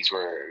 and things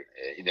were,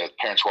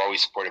 parents were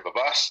always supportive of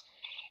us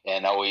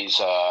and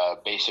always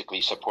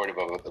basically supportive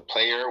of the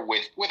player,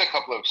 with a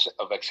couple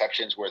of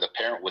exceptions where the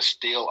parent was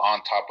still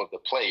on top of the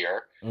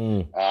player.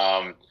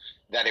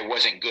 That it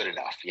wasn't good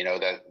enough,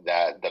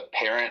 that the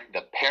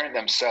parent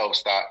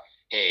themselves thought,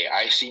 hey,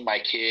 I see my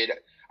kid,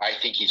 I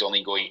think he's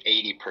only going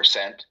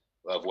 80%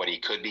 of what he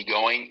could be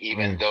going,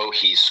 even though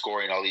he's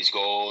scoring all these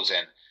goals.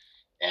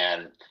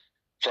 And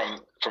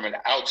from an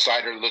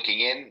outsider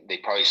looking in, they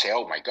probably say,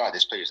 oh my God,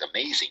 this player is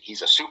amazing,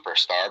 he's a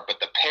superstar. But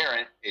the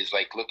parent is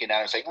like looking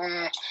at him saying,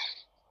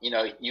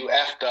 you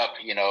effed up,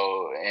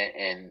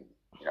 in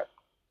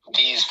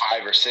these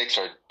 5 or 6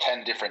 or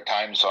 10 different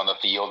times on the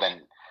field,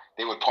 and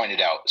they would point it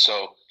out.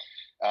 So,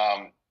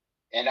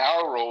 in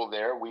our role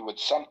there, we would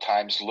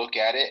sometimes look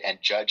at it and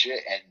judge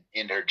it and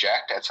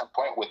interject at some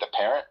point with the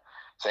parent,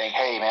 saying,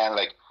 "Hey, man,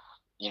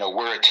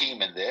 we're a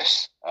team in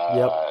this,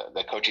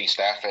 the coaching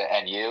staff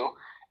and you,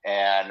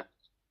 and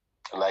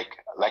I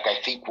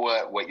think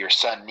what your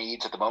son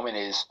needs at the moment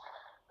is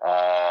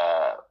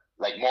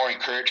more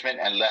encouragement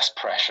and less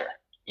pressure,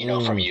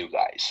 from you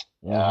guys."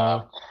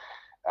 Mm-hmm.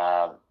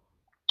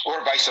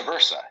 Or vice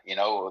versa.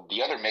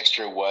 The other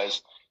mixture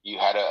was you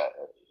had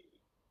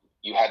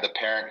the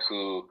parent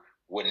who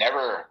would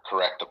never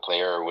correct the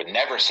player, or would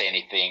never say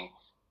anything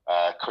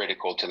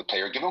critical to the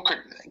player. Give them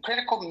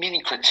critical,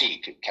 meaning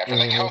critique, Kevin,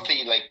 Mm-hmm.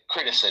 Healthy,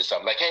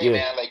 criticism. Hey,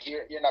 man,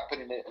 you're not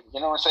putting it.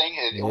 You know what I'm saying?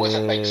 It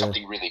wasn't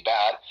something really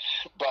bad,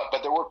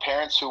 but there were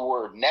parents who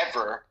were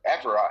never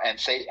ever and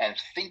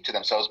think to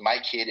themselves, "My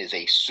kid is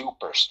a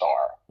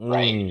superstar,"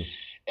 right?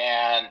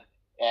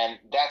 And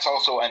that's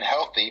also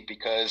unhealthy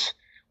because,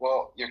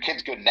 well, your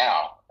kid's good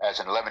now as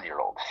an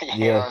 11-year-old.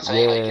 You know what I'm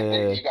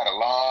saying? You got a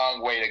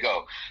long way to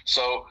go.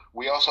 So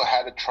we also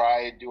had to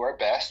try to do our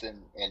best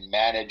and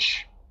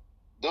manage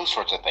those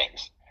sorts of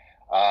things.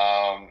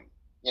 And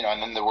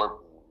then there were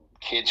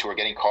kids who were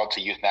getting called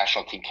to youth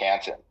national team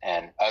camps,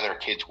 and other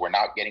kids were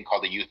not getting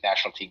called to youth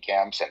national team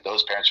camps. And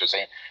those parents were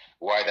saying,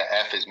 "Why the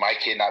F is my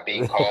kid not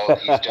being called?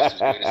 He's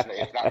just as good as,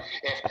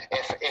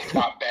 if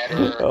not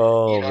better."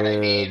 Oh, you know man. what I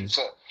mean?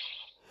 So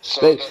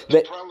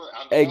the problem,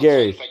 hey,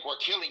 Gary, it's we're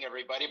killing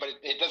everybody, but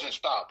it doesn't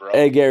stop, bro.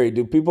 Hey, Gary,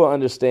 do people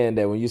understand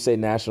that when you say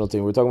national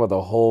team, we're talking about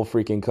the whole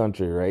freaking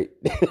country, right?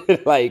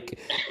 It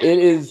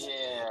is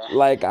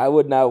I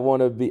would not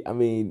want to be. I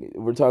mean,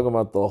 we're talking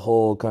about the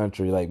whole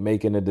country,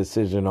 making a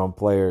decision on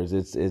players.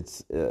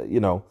 It's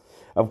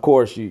of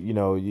course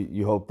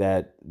you hope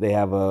that they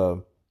have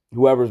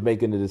whoever's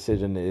making the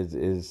decision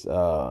is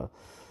that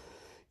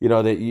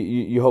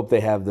you hope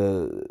they have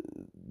the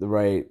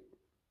right,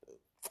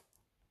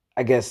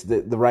 I guess,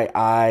 the right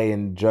eye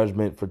and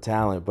judgment for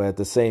talent. But at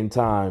the same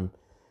time,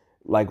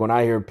 when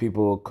I hear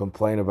people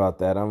complain about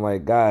that, I'm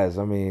like, guys,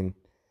 I mean,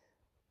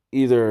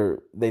 either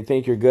they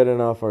think you're good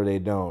enough or they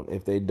don't.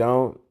 If they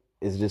don't,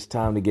 it's just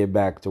time to get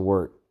back to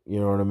work. You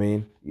know what I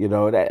mean?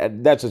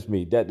 That's just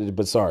me.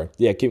 But sorry.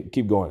 Yeah,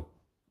 keep going.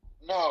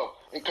 No,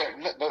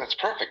 that's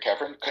perfect,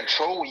 Kevin.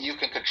 Control what you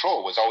can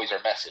control was always our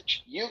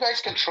message. You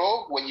guys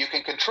control what you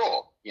can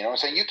control. You know what I'm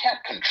saying? You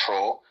can't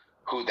control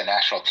who the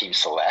national team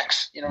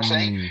selects. You know what I'm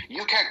saying?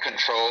 You can't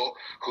control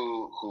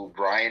who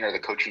Brian or the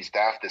coaching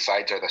staff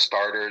decides are the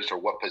starters or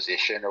what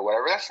position or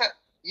whatever. That's not.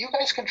 You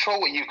guys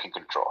control what you can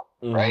control,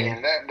 right?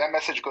 And that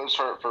message goes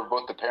for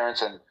both the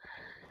parents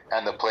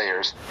and the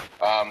players.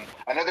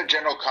 Another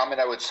general comment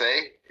I would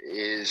say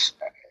is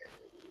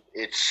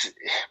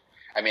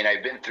I've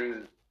been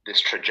through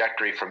this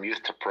trajectory from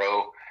youth to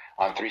pro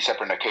on 3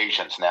 separate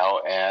occasions now,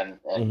 and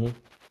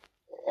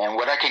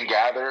what I can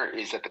gather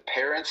is that the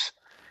parents,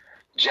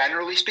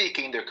 generally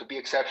speaking, there could be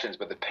exceptions,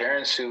 but the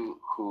parents who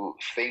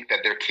think that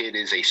their kid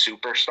is a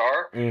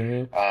superstar,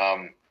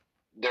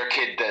 their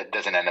kid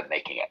doesn't end up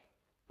making it.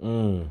 I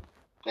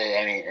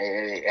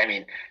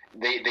mean,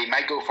 they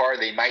might go far.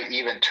 They might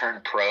even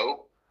turn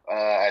pro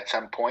at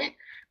some point,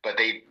 but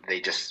they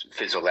just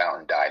fizzle out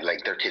and die.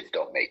 Their kids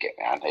don't make it,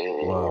 man.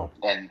 Wow.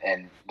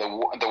 And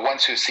the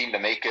ones who seem to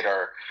make it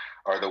are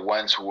the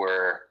ones who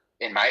are,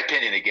 in my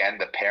opinion, again,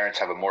 the parents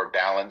have a more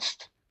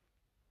balanced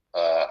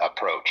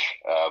approach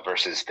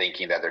versus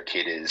thinking that their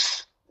kid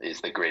is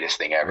the greatest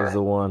thing ever. Is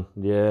the one.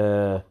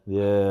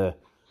 Yeah.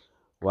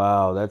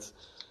 Wow, that's,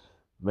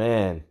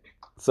 man.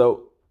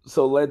 So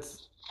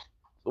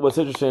what's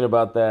interesting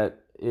about that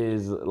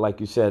is, like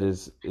you said,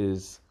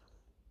 is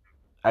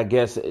I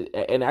guess,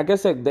 and I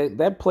guess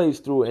that plays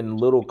through in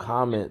little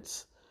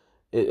comments.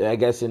 I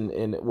guess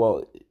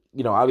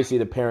obviously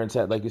the parents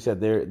had, like you said,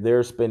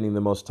 they're spending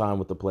the most time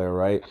with the player,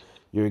 right?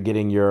 You're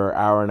getting your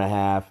hour and a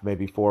half,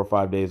 maybe 4 or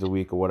 5 days a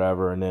week or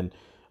whatever, and then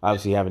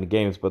obviously having the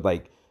games. But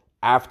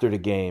after the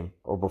game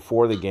or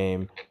before the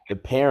game, the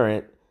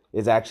parent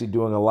is actually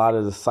doing a lot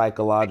of the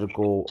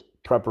psychological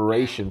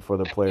preparation for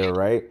the player,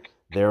 right?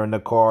 They're in the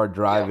car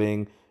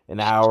driving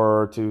an hour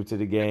or two to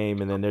the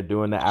game, and then they're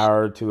doing the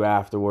hour or two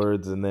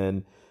afterwards, and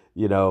then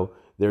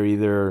they're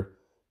either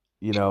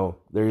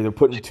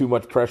putting too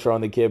much pressure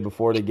on the kid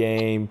before the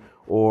game,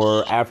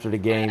 or after the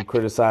game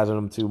criticizing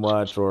them too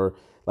much, or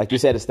like you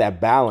said, it's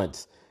that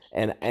balance.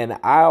 And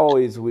I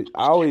always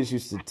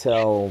used to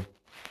tell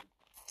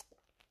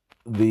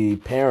the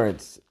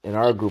parents in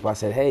our group, I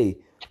said, hey,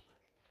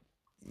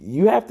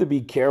 you have to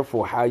be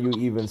careful how you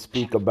even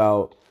speak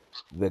about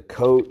the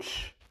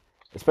coach,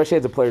 especially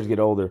as the players get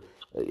older,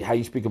 how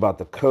you speak about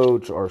the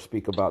coach or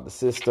speak about the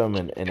system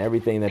and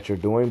everything that you're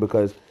doing,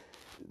 because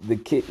the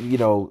kid,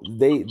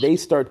 they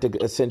start to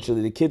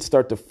essentially, the kids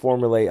start to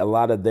formulate a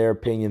lot of their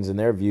opinions and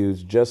their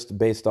views just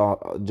based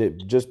off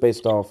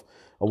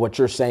of what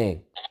you're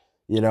saying,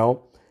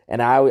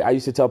 And I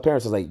used to tell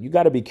parents, I was like, you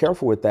got to be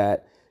careful with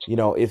that,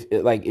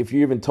 if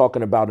you're even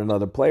talking about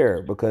another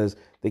player, because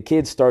the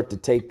kids start to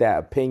take that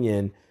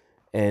opinion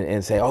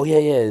and say, oh yeah,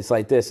 it's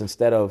like this,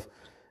 instead of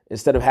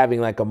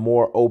having like a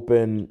more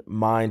open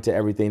mind to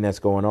everything that's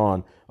going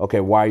on. Okay,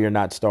 why you're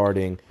not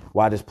starting?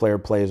 Why this player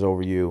plays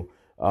over you?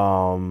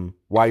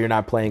 Why you're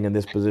not playing in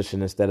this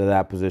position instead of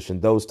that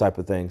position? Those type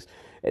of things.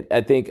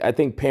 I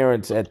think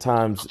parents at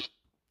times,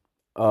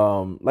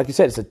 like you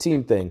said, it's a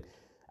team thing.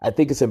 I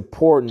think it's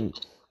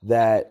important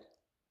that,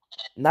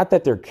 not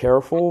that they're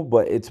careful,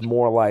 but it's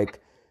more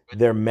like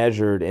they're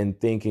measured in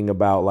thinking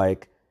about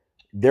like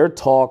their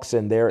talks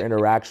and their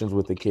interactions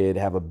with the kid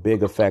have a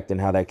big effect in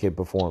how that kid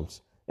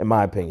performs, in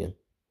my opinion.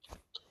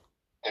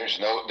 There's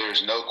no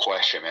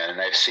question, man.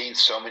 And I've seen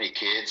so many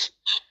kids,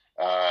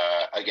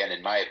 again,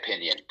 in my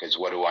opinion, because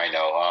what do I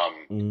know?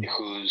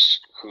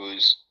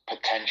 Whose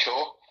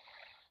potential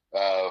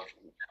uh,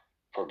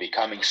 for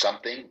becoming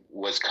something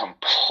was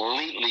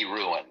completely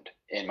ruined,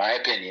 in my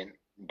opinion,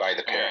 by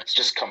the parents.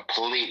 Just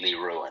completely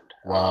ruined.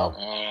 Wow.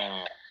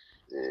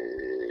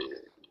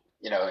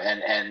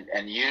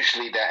 And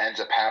usually that ends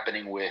up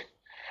happening with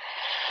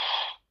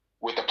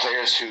the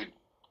players who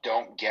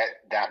don't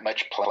get that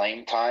much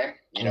playing time,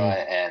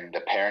 and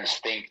the parents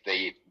think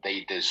they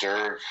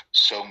deserve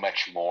so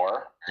much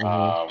more.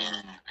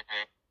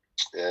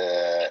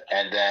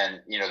 And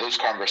then, those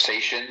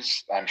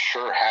conversations, I'm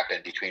sure,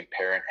 happen between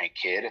parent and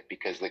kid,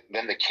 because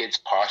then the kid's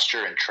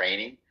posture and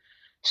training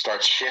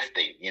starts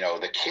shifting.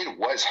 The kid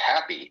was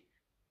happy,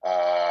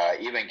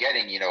 even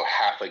getting,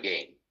 half a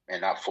game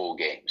and not full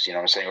games, what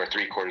I'm saying, or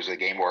 3/4 of the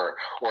game, or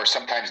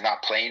sometimes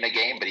not playing a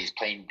game, but he's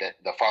playing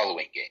the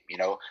following game.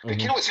 The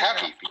kid was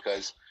happy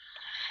because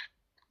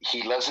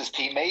he loves his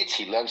teammates,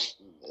 he loves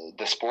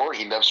the sport,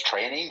 he loves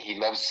training, he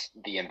loves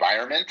the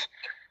environment.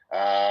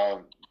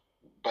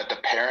 But the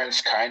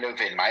parents kind of,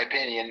 in my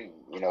opinion,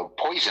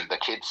 poisoned the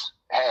kid's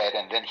head,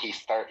 and then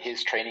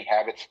his training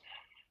habits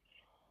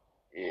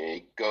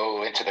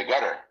go into the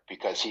gutter,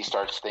 because he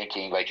starts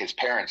thinking like his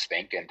parents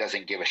think and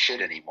doesn't give a shit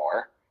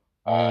anymore,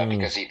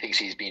 because he thinks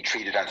he's being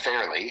treated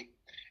unfairly.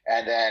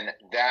 And then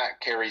that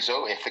carries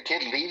over. If the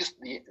kid leaves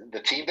the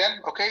team, then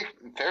okay,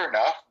 fair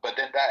enough. But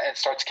then that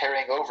starts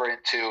carrying over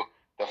into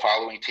the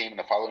following team and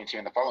the following team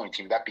and the following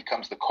team. That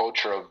becomes the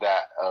culture of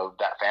that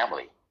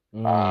family.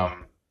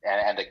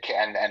 And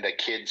the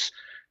kid's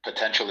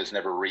potential is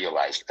never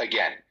realized.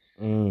 Again,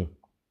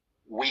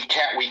 we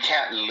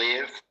can't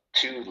live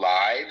two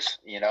lives.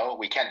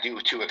 We can't do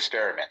two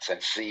experiments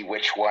and see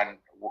which one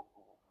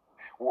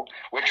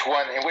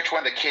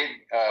the kid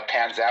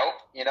pans out.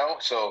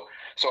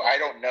 So I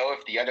don't know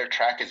if the other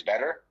track is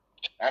better.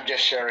 I'm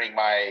just sharing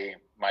my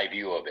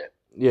view of it.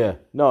 Yeah,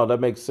 no, that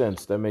makes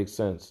sense.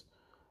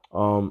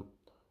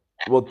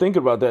 Well, think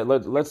about that.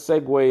 Let's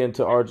segue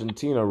into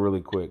Argentina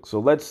really quick. So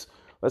let's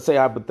say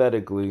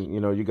hypothetically,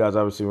 you guys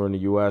obviously were in the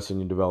U.S.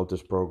 and you developed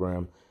this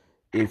program.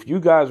 If you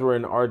guys were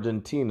in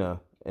Argentina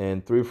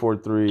and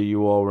 343,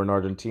 you all were in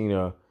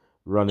Argentina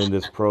running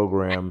this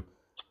program,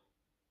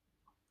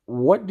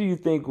 what do you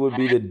think would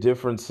be the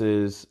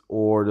differences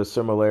or the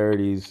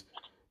similarities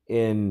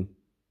in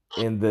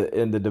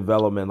the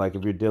development? Like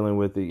if you're dealing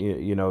with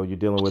you're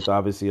dealing with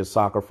obviously a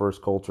soccer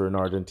first culture in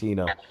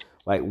Argentina.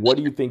 Like, what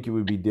do you think you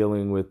would be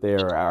dealing with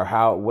there,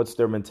 or what's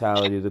their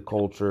mentality, the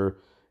culture,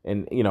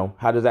 and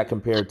how does that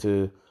compare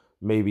to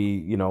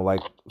maybe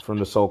like from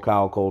the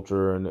SoCal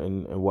culture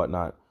and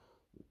whatnot?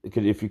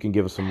 If you can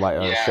give us some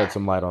light, shed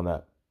some light on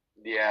that.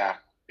 Yeah,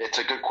 it's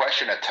a good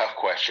question, a tough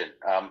question.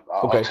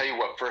 I'll tell you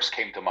what first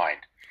came to mind.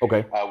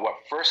 Okay. What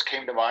first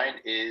came to mind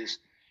is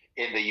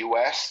in the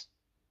U.S.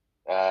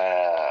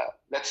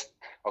 Let's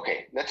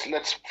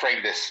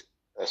frame this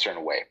a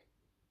certain way.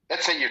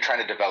 Let's say you're trying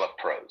to develop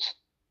pros.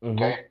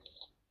 Okay.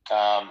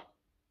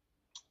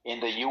 In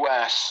the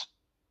U.S.,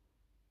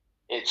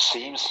 it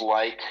seems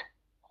like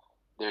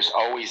there's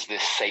always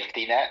this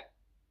safety net,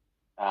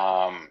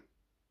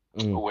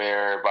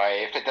 whereby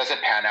if it doesn't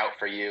pan out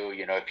for you,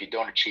 if you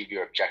don't achieve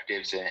your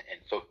objectives in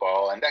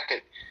football, and that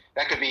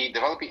could be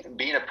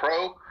being a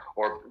pro,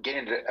 or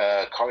getting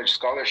a college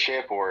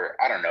scholarship, or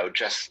I don't know,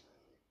 just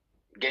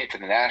getting to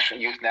the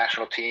youth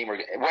national team, or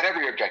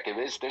whatever your objective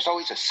is. There's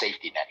always a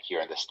safety net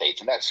here in the States,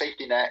 and that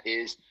safety net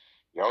is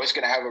you're always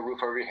going to have a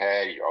roof over your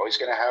head. You're always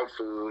going to have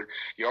food.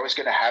 You're always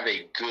going to have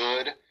a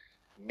good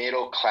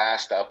middle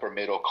class to upper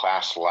middle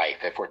class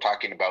life, if we're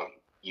talking about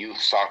youth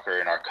soccer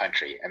in our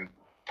country, and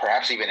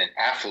perhaps even an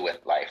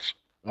affluent life,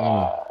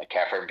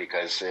 Catherine,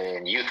 because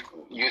in youth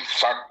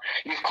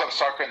club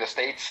soccer in the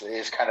States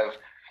is kind of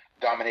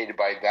dominated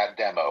by that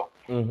demo.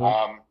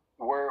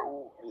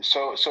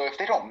 So if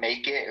they don't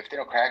make it, if they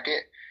don't crack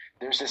it,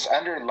 there's this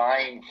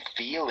underlying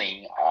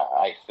feeling,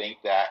 I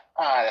think, that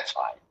that's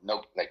fine,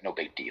 no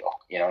big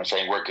deal. You know what I'm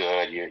saying? We're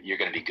good. You're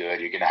going to be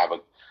good. You're going to have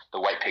the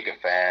white picket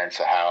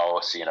fence, a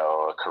house,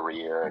 a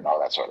career, and all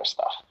that sort of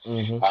stuff.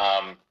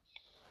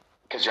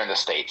 Because you're in the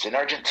States. In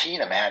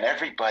Argentina, man,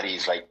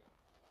 everybody's like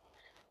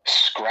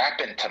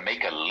scrapping to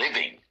make a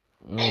living.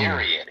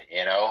 Period.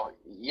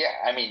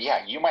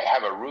 Yeah, you might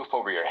have a roof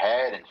over your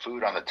head and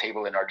food on the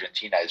table in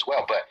Argentina as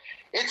well, but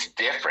it's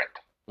different.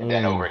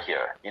 than over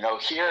here.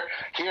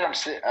 Here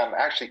I'm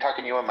actually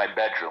talking to you in my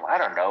bedroom. I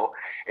don't know.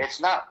 It's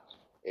not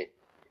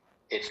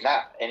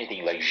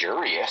anything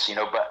luxurious,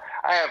 but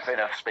I have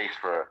enough space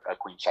for a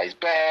queen size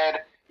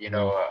bed,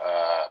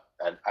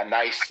 a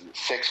nice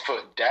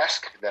 6-foot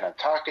desk that I'm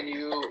talking to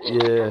you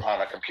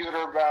on a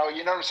computer about.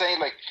 You know what I'm saying?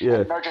 Like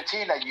in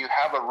Argentina, you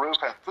have a roof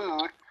and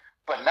food,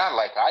 but not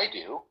like I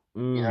do.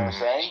 You know what I'm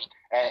saying?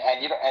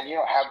 And you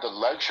don't have the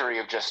luxury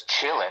of just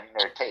chilling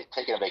or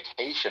taking a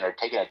vacation or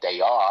taking a day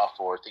off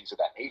or things of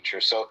that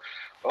nature. So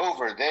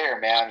over there,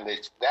 man,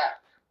 it's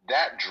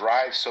that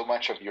drives so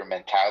much of your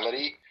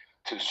mentality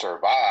to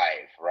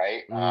survive,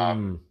 right?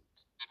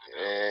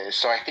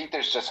 So I think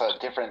there's just a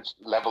different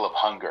level of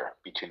hunger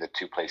between the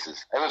two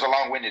places. It was a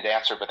long-winded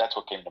answer, but that's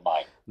what came to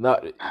mind. No,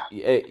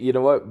 you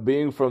know what?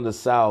 Being from the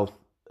South,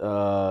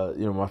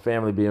 my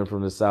family being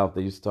from the South,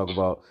 they used to talk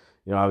about,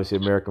 obviously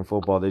American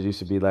football. They used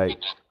to be like,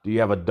 do you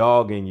have a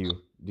dog in you?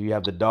 Do you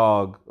have the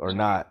dog or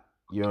not?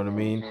 You know what I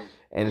mean?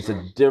 And it's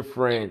a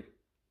different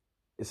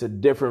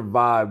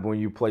vibe when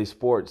you play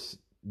sports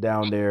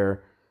down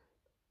there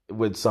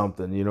with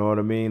something, you know what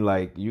I mean?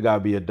 Like, you gotta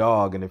be a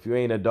dog, and if you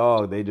ain't a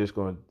dog, they just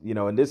going,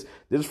 and this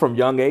is from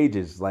young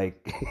ages.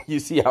 Like, you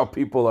see how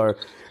people are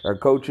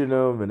coaching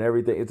them and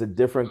everything. It's a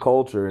different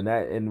culture,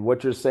 and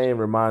what you're saying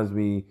reminds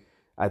me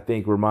of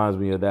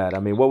that. I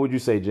mean, what would you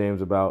say,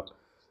 James, about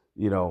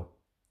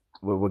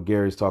what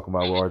Gary's talking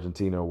about with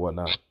Argentina or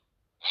whatnot?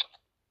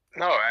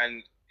 No,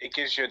 and it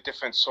gives you a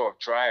different sort of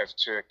drive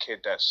to a kid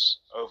that's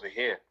over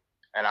here,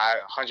 and I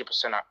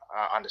 100%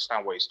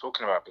 understand what he's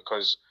talking about,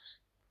 because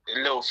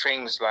little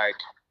things like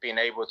being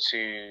able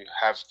to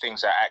have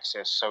things at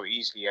access so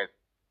easily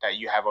that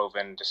you have over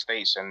in the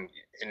States and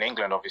in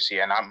England, obviously.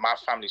 And my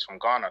family's from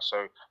Ghana,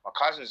 so my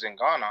cousins in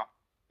Ghana,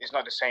 it's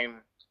not the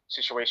same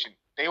situation.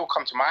 They all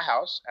come to my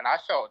house, and I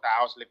felt that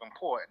I was living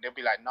poor, and they'll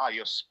be like, "Nah,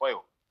 you're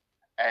spoiled."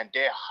 And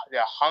their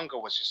hunger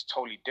was just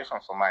totally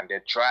different from mine.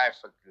 Their drive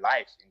for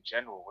life in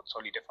general was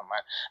totally different from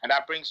mine. And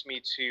that brings me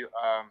to,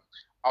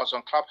 I was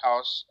on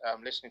Clubhouse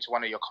listening to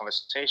one of your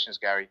conversations,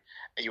 Gary,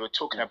 and you were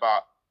talking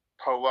about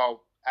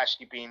parole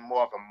actually being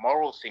more of a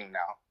moral thing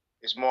now.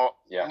 It's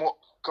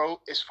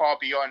it's far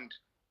beyond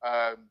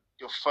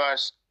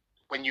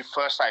when you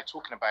first started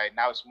talking about it.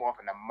 Now it's more of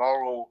a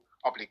moral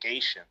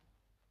obligation.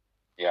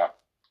 Yeah.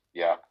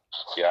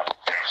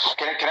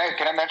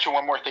 Can I mention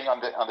one more thing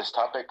on this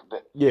topic?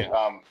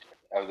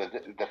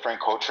 The friend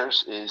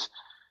cultures is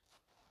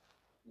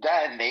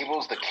that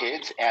enables the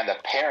kids and the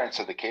parents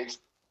of the kids,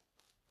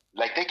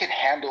 like, they can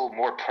handle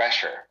more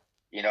pressure.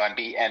 And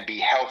be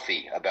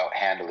healthy about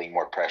handling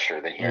more pressure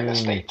than here in the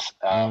States,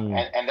 and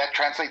that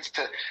translates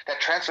to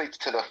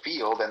the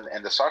field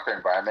and the soccer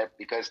environment,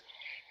 because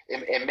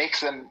it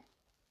makes them,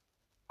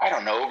 I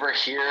don't know, over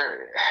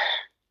here.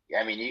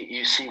 I mean,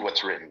 you see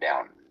what's written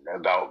down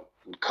about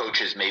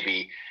coaches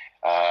maybe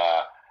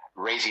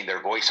raising their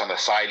voice on the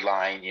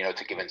sideline,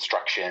 to give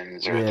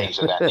instructions or things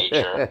of that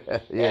nature.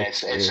 And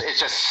it's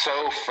just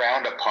so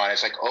frowned upon.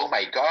 It's like, oh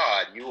my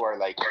God, you are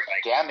like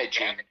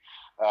damaging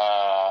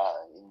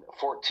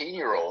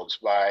 14-year-olds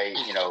by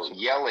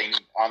yelling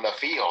on the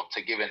field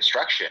to give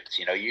instructions.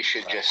 You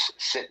should just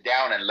sit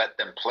down and let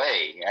them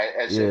play,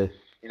 as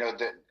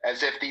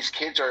if these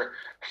kids are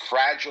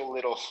fragile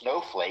little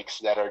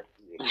snowflakes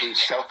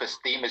whose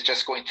self-esteem is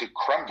just going to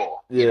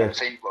crumble. You know what I'm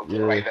saying?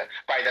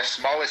 By the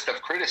smallest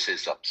of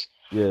criticisms.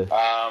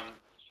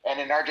 And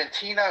in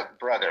Argentina,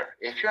 brother,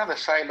 if you're on the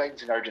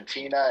sidelines in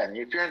Argentina and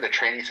if you're in the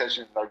training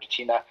sessions in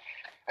Argentina,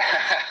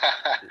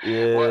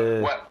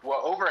 what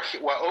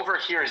over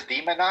here is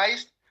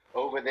demonized,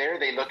 over there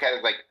they look at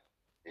it like,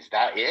 is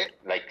that it?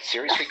 Like,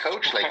 seriously,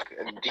 coach? Like,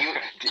 do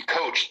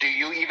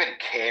you even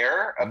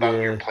care about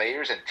your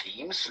players and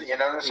teams? You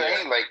know what I'm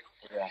saying? Like,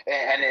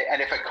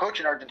 and if a coach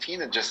in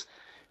Argentina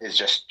is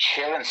just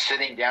chilling,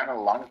 sitting down in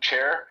a long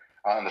chair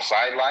on the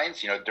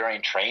sidelines,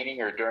 during training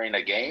or during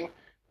a game,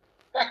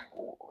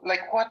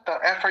 like, what the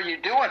F are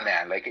you doing,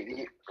 man? Like,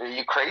 are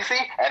you crazy?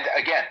 And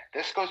again,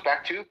 this goes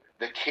back to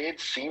the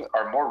kids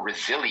are more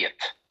resilient.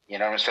 You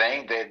know what I'm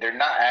saying? They're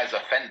not as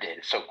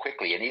offended so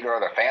quickly, and neither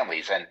are their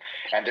families. And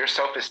their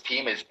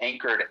self-esteem is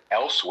anchored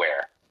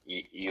elsewhere.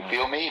 You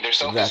feel me? Their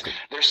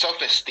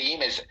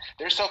self-esteem,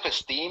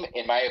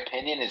 in my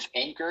opinion, is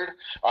anchored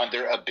on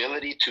their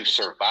ability to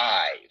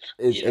survive.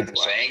 You know what I'm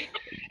saying?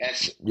 And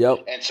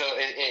so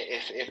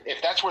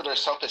if that's where their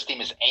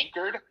self-esteem is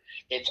anchored,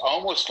 it's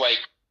almost like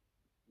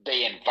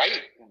they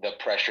invite the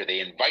pressure, they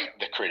invite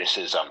the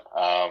criticism.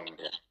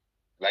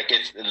 Like,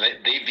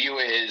 they view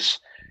it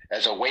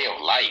as a way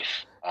of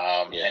life.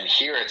 And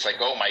here it's like,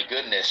 oh my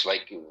goodness,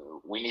 like,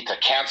 we need to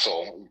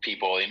cancel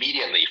people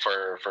immediately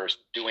for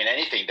doing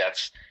anything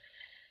that's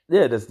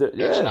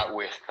not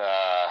with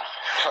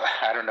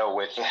I don't know,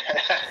 with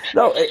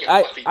no.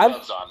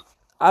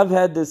 I've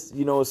had this,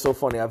 it's so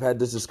funny. I've had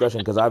this discussion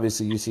because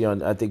obviously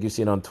I think you've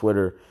seen on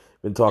Twitter,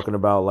 been talking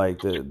about like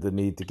the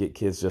need to get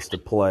kids just to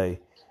play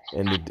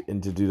and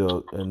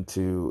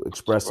to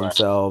express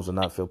themselves and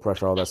not feel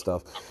pressure, all that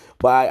stuff.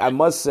 But I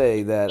must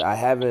say that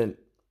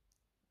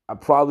I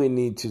probably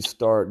need to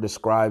start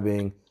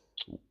describing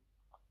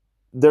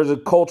there's a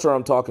culture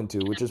I'm talking to,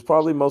 which is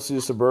probably mostly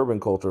a suburban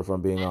culture, if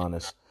I'm being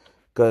honest,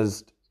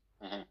 because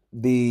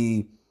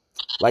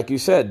like you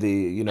said,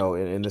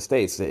 in the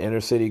States, the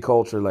inner city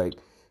culture, like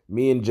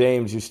me and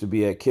James used to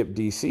be at KIPP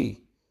DC.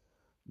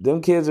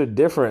 Them kids are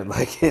different.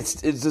 Like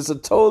it's just a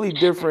totally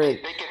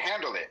different. They can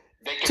handle it.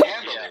 They can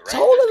handle it, right?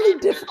 Totally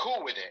different. They're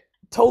cool with it.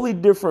 Totally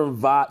different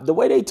vibe. The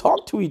way they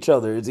talk to each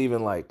other is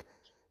even like,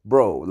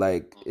 bro,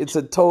 like it's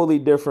a totally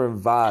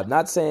different vibe.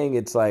 Not saying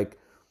it's like,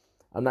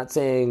 I'm not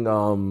saying,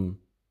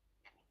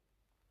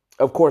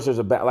 of course there's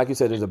like you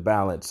said, there's a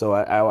balance. So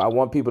I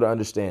want people to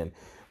understand.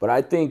 But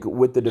I think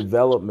with the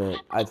development,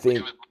 I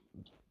think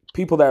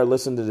people that are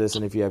listening to this,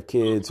 and if you have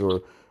kids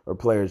or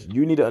players,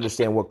 you need to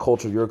understand what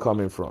culture you're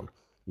coming from.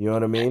 You know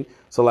what I mean?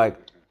 So like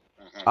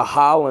a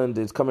Haaland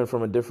is coming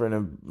from a different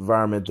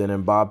environment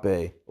than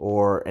Mbappe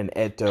or an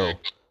Eto'o,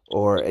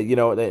 or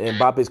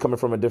Mbappe is coming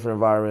from a different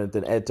environment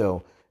than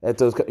Eto'o.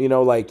 Eto's,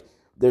 like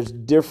there's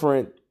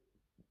different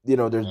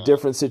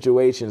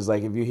situations.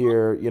 Like if you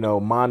hear,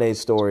 Mane's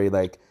story,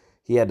 like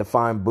he had to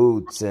find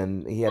boots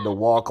and he had to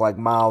walk like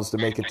miles to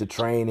make it to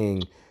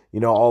training,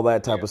 all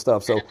that type of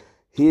stuff. So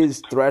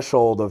his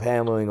threshold of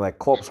handling like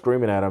Klopp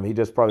screaming at him, he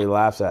just probably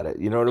laughs at it.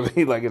 You know what I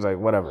mean? Like it's like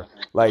whatever.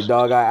 Like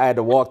dog, I had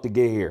to walk to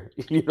get here.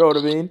 You know what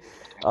I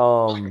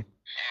mean?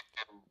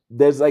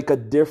 There's like a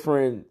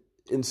different,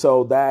 and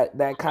so that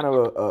kind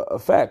of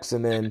affects.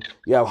 And then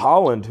you have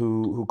Haaland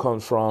who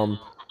comes from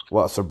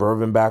a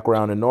suburban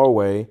background in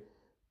Norway.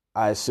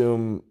 I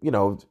assume,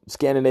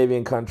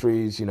 Scandinavian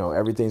countries,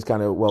 everything's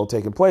kind of well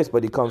taken place,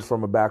 but he comes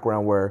from a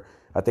background where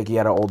I think he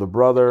had an older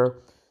brother.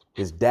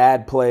 His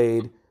dad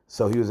played.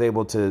 So he was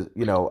able to,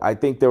 I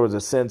think there was a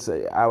sense,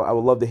 I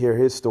would love to hear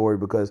his story,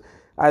 because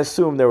I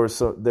assume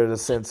there's a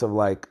sense of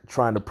like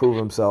trying to prove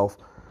himself.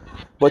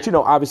 But,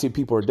 obviously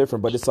people are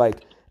different, but it's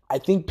like, I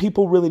think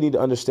people really need to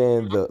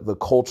understand the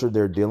culture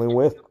they're dealing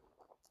with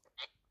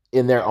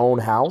in their own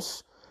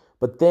house.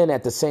 But then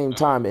at the same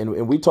time,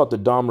 and we talked to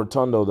Dom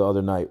Rotundo the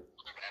other night,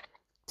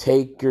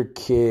 take your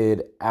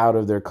kid out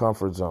of their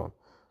comfort zone.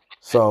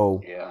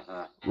 So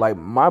like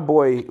my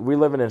boy, we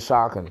living in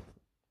Schaken.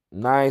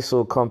 Nice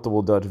little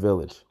comfortable Dutch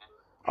village.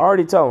 I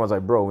already tell him, I was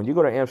like, bro, when you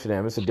go to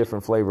Amsterdam, it's a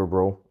different flavor,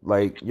 bro.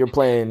 Like you're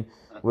playing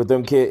with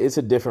them kids, it's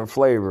a different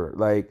flavor.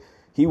 Like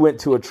he went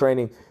to a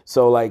training.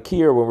 So like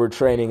here, when we're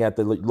training at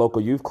the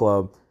local youth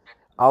club,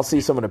 I'll see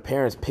some of the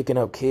parents picking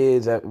up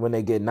kids when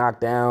they get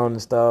knocked down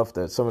and stuff.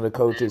 That some of the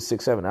coaches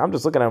 6, 7. I'm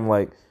just looking at them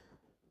like,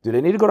 do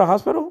they need to go to the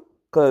hospital?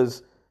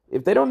 Because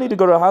if they don't need to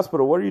go to the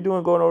hospital, what are you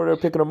doing going over there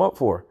picking them up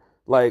for?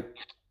 Like,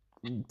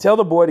 tell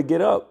the boy to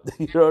get up.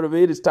 You know what I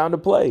mean? It's time to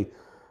play.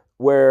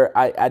 Where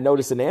I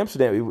noticed in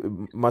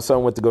Amsterdam, my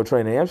son went to go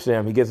train in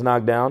Amsterdam. He gets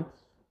knocked down.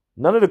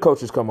 None of the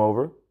coaches come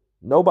over.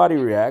 Nobody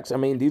reacts. I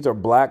mean, these are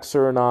black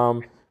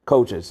Suriname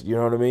coaches. You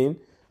know what I mean?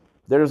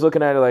 They're just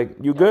looking at it like,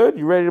 you good?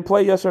 You ready to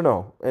play? Yes or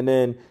no? And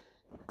then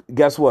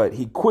guess what?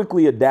 He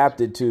quickly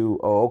adapted to,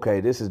 oh,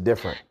 okay, this is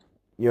different.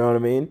 You know what I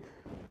mean?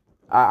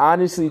 I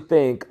honestly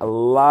think a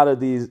lot of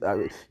these,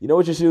 you know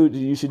what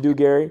you should do,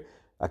 Gary?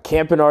 A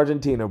camp in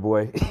Argentina,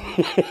 boy.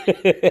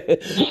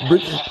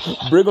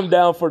 bring them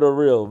down for the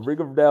real. Bring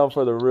them down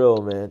for the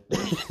real, man.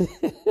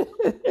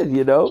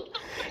 You know?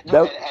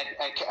 No, and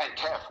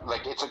Kev,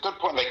 like, it's a good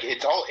point. Like,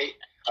 it's all,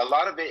 a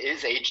lot of it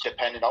is age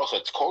dependent also.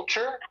 It's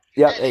culture.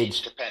 Yep,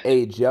 age.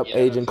 Age, yep,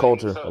 age and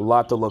culture. So, a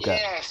lot to look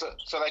at. So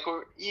like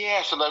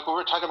we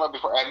were talking about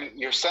before. I mean,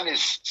 your son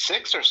is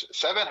 6 or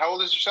 7. How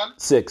old is your son?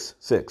 6.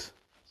 6.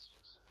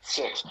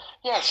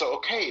 Yeah, so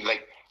okay,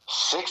 like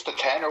 6 to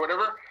 10 or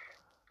whatever.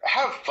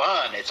 Have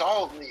fun. It's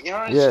all,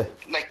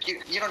 like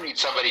you don't need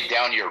somebody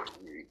down your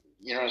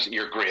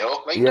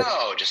grill. Like,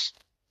 no, just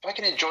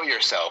fucking enjoy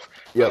yourself.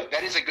 Yep. But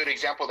that is a good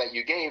example that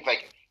you gave.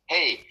 Like,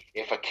 hey,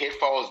 if a kid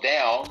falls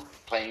down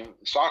playing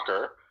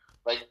soccer,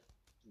 like,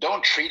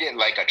 don't treat it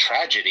like a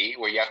tragedy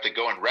where you have to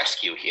go and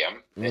rescue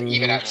him,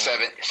 even at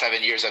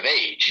 7 years of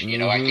age. You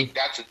know, I think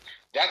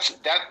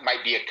that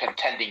might be a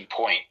contending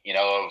point,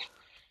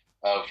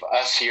 of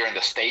us here in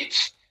the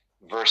States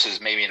versus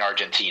maybe in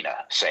Argentina,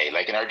 say.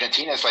 Like in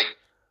Argentina, it's like,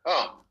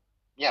 oh,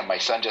 yeah, my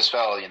son just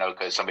fell,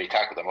 because somebody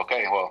tackled him.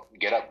 Okay, well,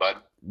 get up, bud.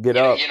 Get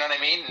up. You know what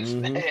I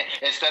mean?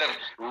 Instead of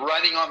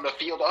running on the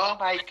field, oh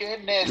my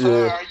goodness,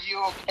 are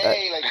you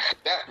okay? Like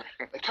that.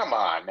 Like, come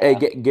on, man.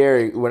 Hey,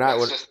 Gary,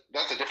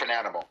 that's a different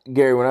animal.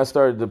 Gary, when I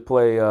started to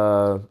play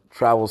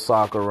travel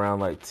soccer around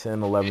like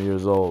 10, 11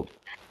 years old,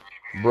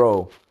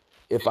 bro,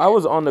 if I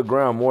was on the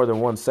ground more than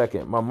 1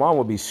 second, my mom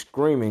would be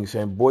screaming,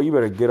 saying, "Boy, you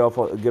better get off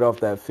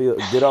that field,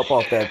 get up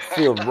off that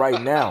field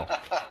right now."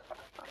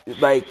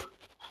 Like,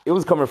 it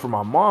was coming from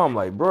my mom.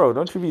 Like, bro,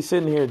 don't you be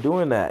sitting here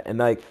doing that? And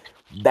like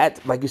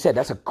that, like you said,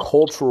 that's a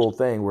cultural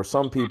thing where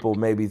some people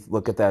maybe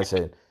look at that and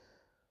say,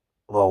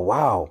 "Well,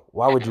 wow,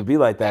 why would you be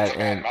like that?"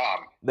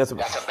 That's a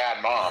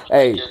bad mom.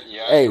 Hey,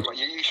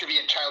 you should be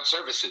in child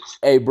services.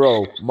 Hey,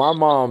 bro, my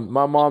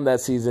mom that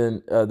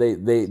season,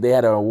 they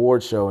had an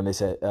award show, and they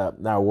said,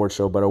 not award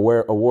show, but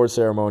award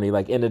ceremony,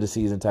 like end of the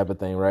season type of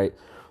thing, right?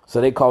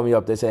 So they called me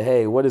up. They said,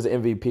 hey, what does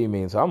MVP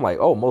mean? So I'm like,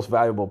 oh, most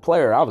valuable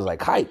player. I was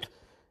like, hype.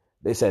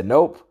 They said,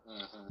 nope.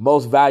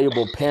 Most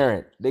valuable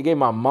parent. They gave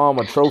my mom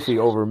a trophy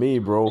over me,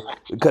 bro.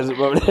 Because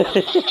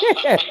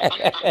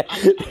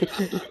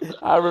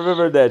I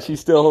remember that. She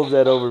still holds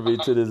that over me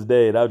to this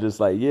day. And I'm just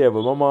like, yeah,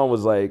 but my mom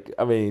was like,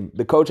 I mean,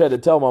 the coach had to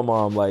tell my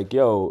mom, like,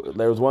 yo,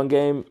 there was one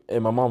game,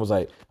 and my mom was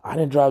like, I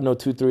didn't drive no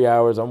 2-3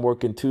 hours. I'm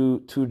working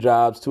two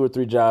or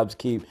three jobs.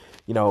 I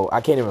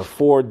can't even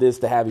afford this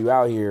to have you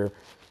out here.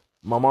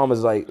 My mom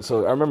was like,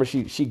 so I remember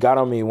she got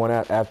on me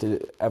after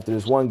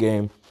this one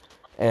game.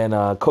 And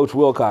Coach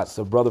Wilcox,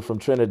 the brother from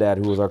Trinidad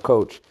who was our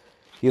coach,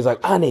 he was like,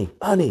 Ani.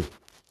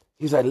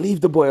 He's like,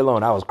 leave the boy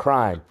alone. I was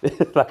crying.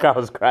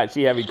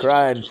 She had me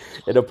crying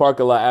in the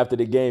parking lot after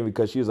the game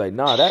because she was like,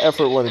 nah, that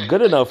effort wasn't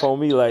good enough on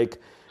me. Like,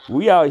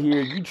 we out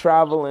here, you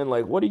traveling.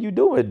 Like, what are you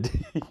doing?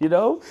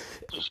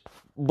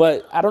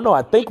 But I don't know.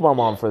 I thank my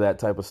mom for that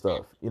type of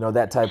stuff,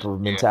 that type of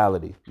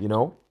mentality, I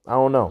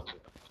don't know.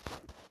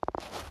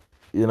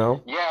 Yeah,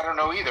 I don't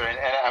know either. And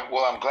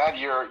I'm glad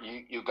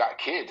you got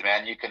kids,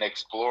 man. You can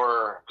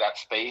explore that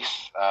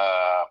space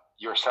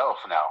yourself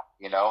now.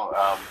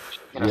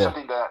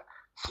 Something that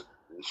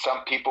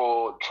some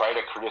people try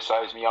to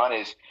criticize me on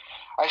is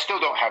I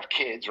still don't have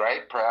kids,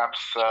 right? Perhaps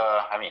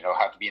it'll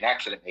have to be an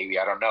accident, maybe.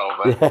 I don't know,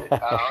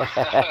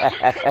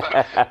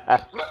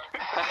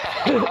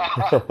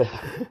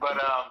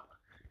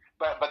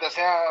 but they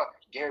say,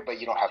 Gary, but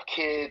you don't have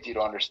kids, you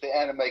don't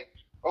understand. I'm like,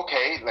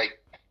 okay, like,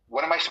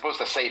 what am I supposed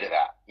to say to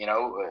that?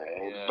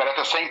 But at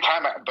the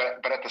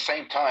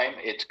same time,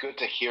 it's good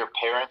to hear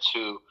parents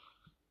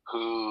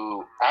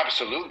who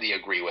absolutely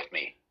agree with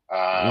me,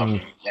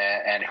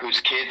 and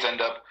whose kids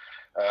end up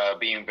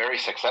being very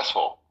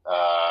successful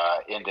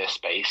in this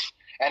space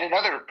and in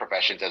other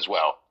professions as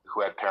well,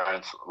 who had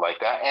parents like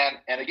that.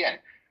 And again,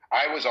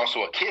 I was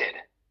also a kid,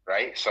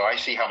 right? So I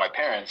see how my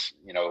parents,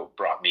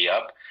 brought me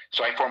up.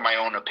 So I form my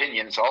own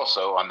opinions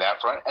also on that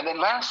front. And then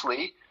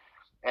lastly,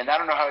 and I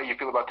don't know how you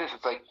feel about this.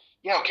 It's like,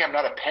 yeah, okay, I'm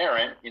not a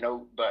parent,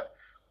 but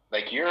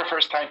like you're a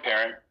first-time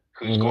parent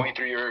who's going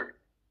through your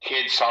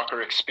kid's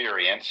soccer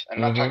experience.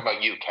 And I'm not talking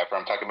about you, Kefir.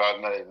 I'm talking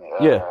about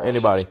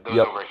anybody those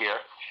over here.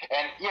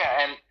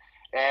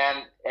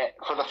 And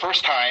for the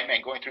first time,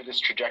 and going through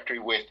this trajectory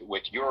with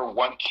your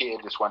one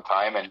kid this one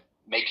time, and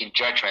making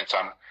judgments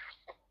on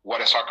what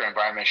a soccer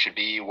environment should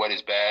be, what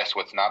is best,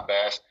 what's not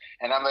best.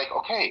 And I'm like,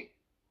 okay,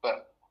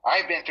 but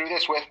I've been through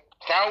this with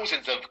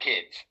thousands of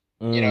kids.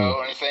 You know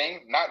what I'm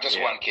saying? Not just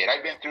one kid.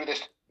 I've been through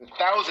this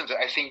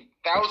I've seen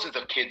thousands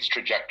of kids'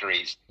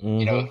 trajectories, from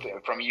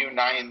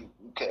U9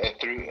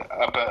 through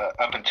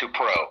up into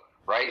pro,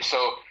 right? So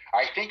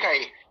I think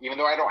even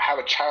though I don't have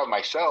a child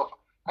myself,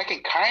 I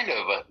can kind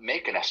of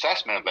make an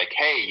assessment of like,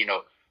 hey,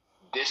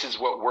 this is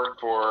what worked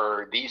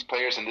for these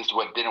players and this is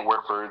what didn't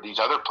work for these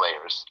other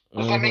players.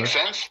 Does that make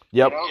sense?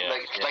 Yep.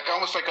 Like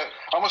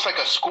almost like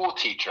a school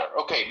teacher.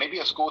 Okay, maybe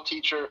a school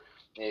teacher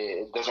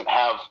doesn't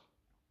have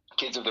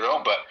kids of their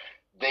own, but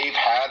they've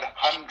had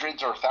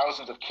hundreds or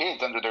thousands of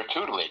kids under their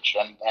tutelage,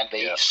 and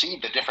they see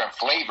the different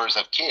flavors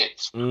of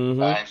kids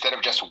instead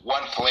of just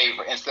one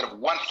flavor,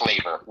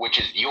 which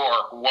is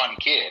your one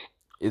kid.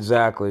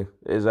 Exactly.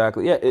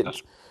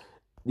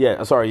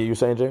 Yeah. Sorry, you were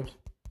saying, James?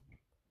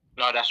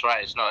 No, that's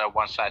right. It's not a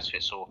one size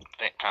fits all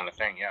kind of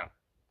thing. Yeah.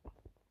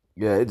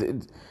 Yeah,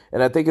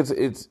 and I think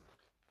it's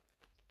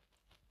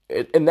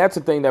and that's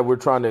the thing that we're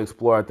trying to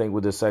explore. I think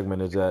with this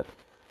segment is that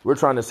we're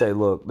trying to say,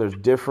 look, there's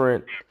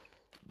different.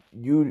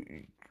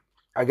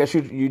 I guess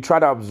you try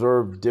to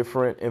observe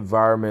different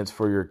environments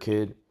for your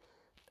kid.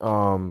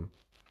 You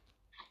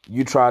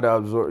try to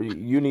observe.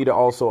 You need to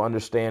also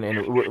understand,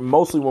 and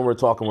mostly when we're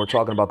talking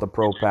about the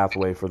pro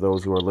pathway for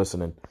those who are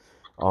listening.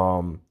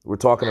 We're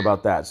talking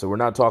about that, so we're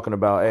not talking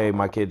about, hey,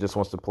 my kid just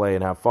wants to play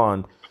and have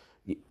fun.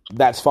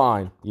 That's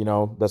fine,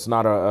 that's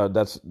not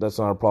that's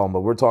not a problem.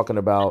 But we're talking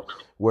about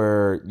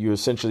where you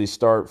essentially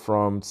start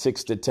from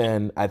 6 to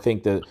 10. I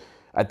think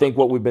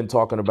what we've been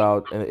talking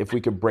about, and if we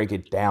could break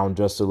it down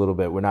just a little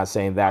bit, we're not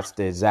saying that's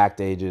the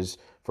exact ages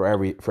for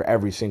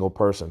every single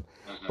person.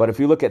 But if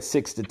you look at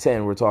 6 to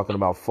 10, we're talking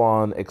about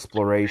fun,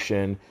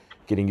 exploration,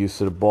 getting used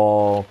to the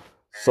ball,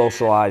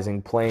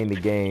 socializing, playing the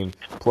game,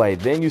 play.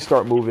 Then you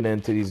start moving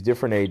into these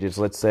different ages,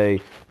 let's say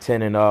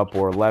 10 and up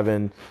or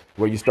 11,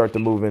 where you start to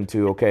move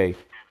into, okay,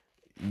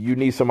 you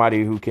need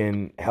somebody who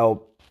can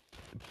help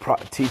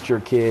teach your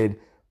kid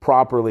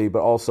properly,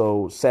 but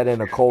also set in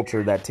a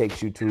culture that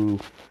takes you to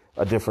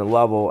a different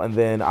level. And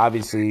then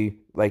obviously,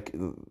 like,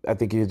 I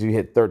think as you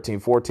hit 13,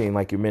 14,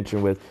 like you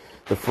mentioned with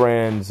the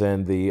friends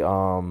and the,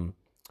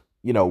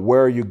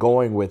 where are you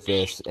going with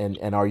this,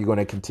 and are you going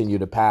to continue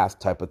to pass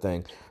type of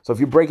thing. So if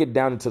you break it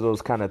down into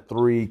those kind of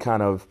three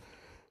kind of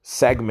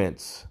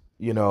segments,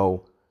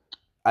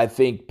 I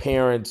think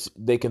parents,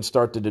 they can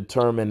start to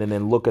determine and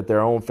then look at their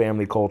own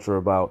family culture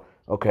about,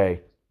 okay,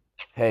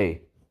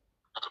 hey,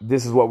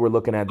 this is what we're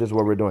looking at. This is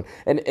what we're doing.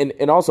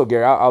 And also,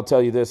 Gary, I'll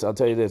tell you this. A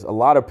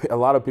lot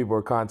of people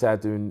are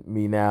contacting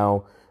me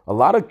now. A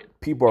lot of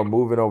people are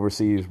moving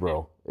overseas,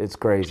 bro. It's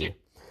crazy.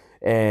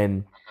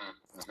 And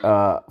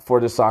for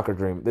the soccer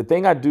dream, the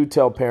thing I do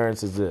tell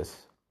parents is this.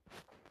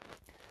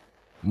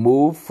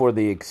 Move for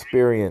the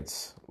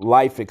experience,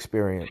 life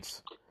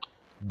experience.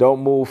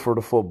 Don't move for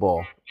the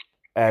football,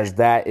 as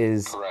that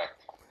is.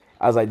 Correct.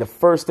 I was like, the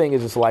first thing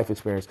is just life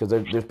experience, because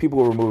there's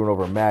people who are moving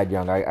over mad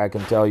young. I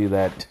can tell you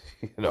that,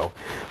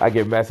 I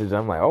get messages.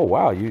 I'm like, oh,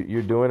 wow,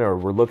 you're doing it, or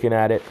we're looking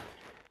at it.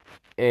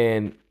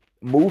 And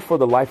move for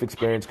the life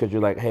experience, because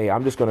you're like, hey,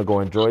 I'm just going to go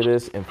enjoy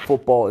this, and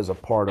football is a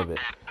part of it.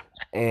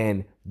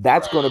 And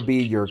that's going to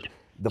be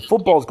the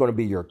football is going to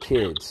be your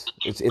kids.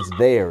 It's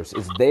theirs.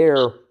 It's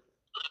their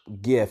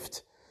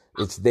gift.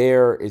 It's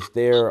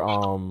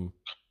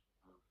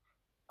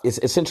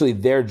essentially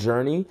their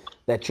journey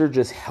that you're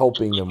just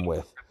helping them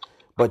with.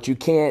 But you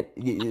can't,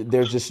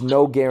 there's just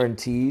no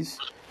guarantees.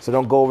 So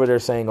don't go over there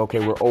saying,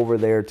 okay, we're over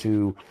there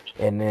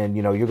and then,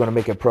 you're going to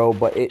make it pro.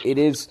 But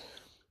it's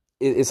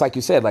like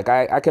you said, like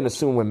I can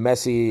assume when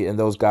Messi and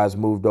those guys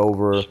moved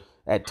over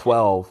at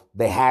 12,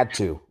 they had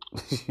to.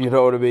 You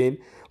know what I mean?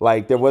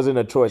 Like there wasn't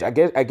a choice. I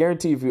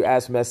guarantee if you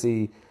ask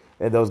Messi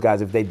and those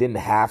guys, if they didn't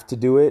have to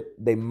do it,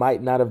 they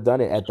might not have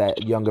done it at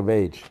that young of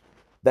age.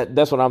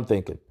 That's what I'm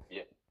thinking.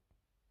 Yeah.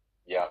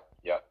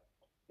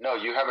 No,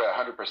 you have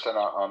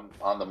 100%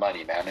 on the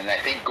money, man. And I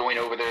think going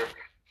over there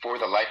for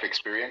the life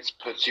experience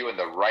puts you in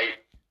the right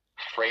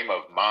frame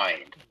of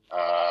mind,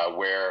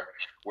 where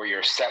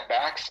your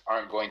setbacks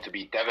aren't going to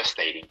be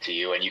devastating to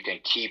you, and you can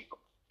keep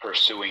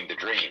pursuing the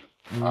dream.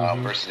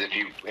 Versus if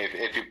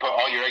you put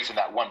all your eggs in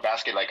that one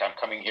basket, like I'm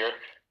coming here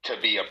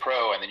to be a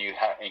pro, and then you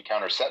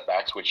encounter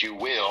setbacks, which you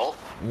will,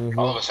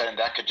 all of a sudden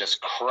that could just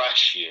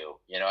crush you,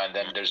 and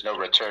then there's no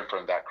return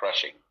from that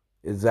crushing.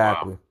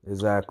 Exactly.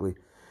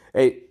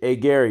 Hey,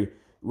 Gary,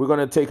 we're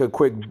gonna take a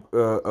quick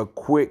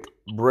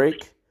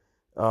break.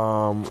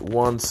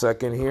 1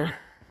 second here.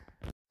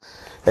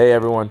 Hey,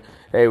 everyone.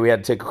 Hey, we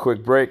had to take a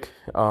quick break,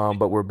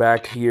 but we're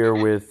back here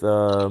with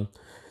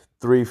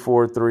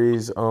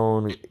 343's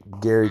own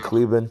Gary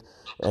Cleveland,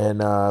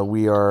 and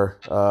we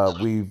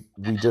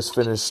just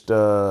finished.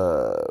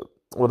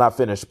 Well, not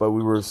finished, but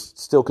we were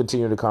still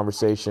continuing the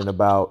conversation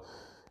about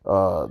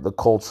the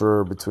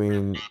culture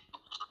between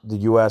the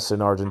U.S.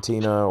 and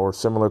Argentina, or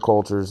similar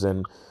cultures,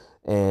 and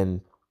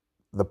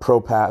the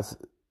pro path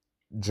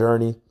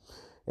journey.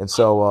 And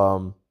so,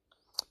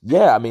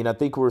 I mean, I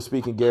think we were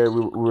speaking, Gary,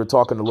 we were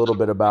talking a little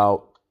bit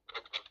about,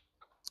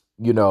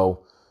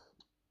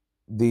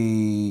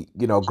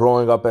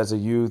 growing up as a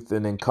youth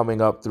and then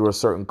coming up through a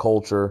certain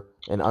culture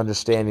and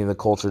understanding the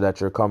culture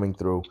that you're coming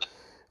through.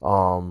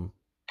 I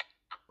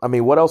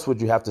mean, what else would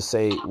you have to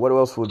say? What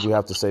else would you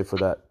have to say for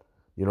that?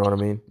 You know what I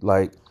mean?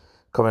 Like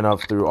coming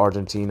up through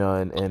Argentina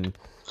and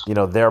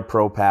their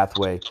pro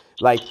pathway.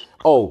 Like,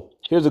 oh,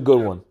 here's a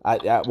good one.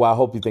 I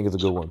hope you think it's a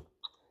good one.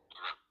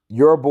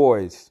 Your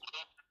boys,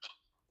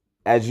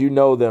 as you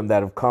know them,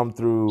 that have come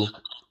through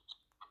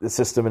the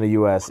system in the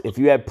U.S., if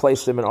you had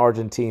placed them in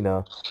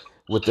Argentina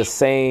with the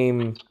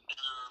same,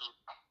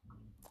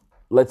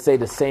 let's say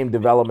the same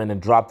development, and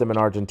dropped them in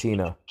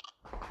Argentina,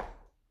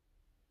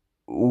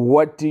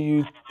 what do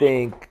you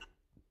think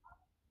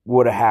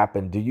would have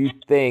happened? Do you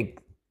think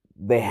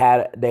they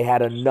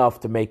had enough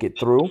to make it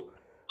through?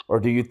 Or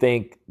do you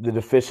think the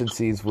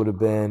deficiencies would have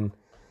been,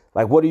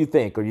 like, what do you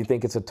think? Or do you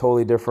think it's a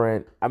totally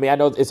different? I mean, I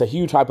know it's a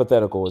huge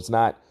hypothetical. It's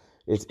not.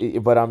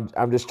 But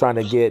I'm just trying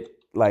to get,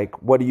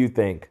 like, what do you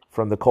think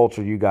from the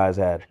culture you guys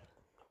had?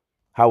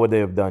 How would they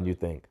have done, you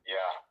think? Yeah,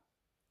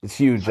 it's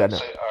huge. I know.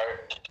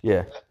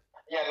 Yeah.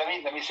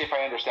 Let me see if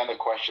I understand the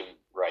question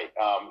right.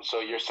 So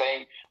you're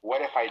saying,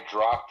 what if I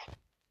dropped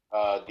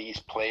these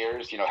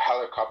players,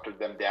 helicoptered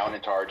them down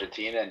into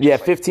Argentina?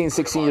 And 15,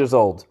 16 years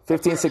old.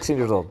 15, 16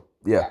 years old.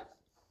 Yeah.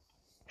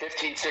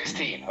 15,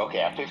 16. Okay,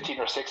 at 15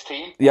 or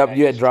 16? Yep,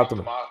 you had dropped them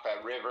off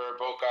at River,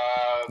 Boca,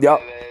 yep.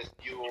 Vélez,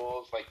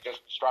 Newell's, like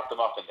just drop them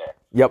off in there.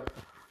 Yep.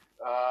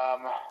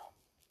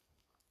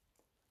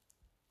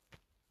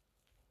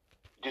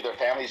 Do their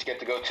families get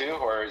to go too,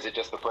 or is it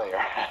just the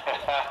player?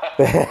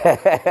 It's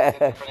a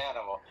different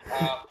animal.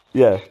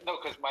 Yeah. No,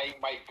 because my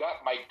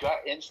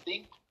gut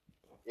instinct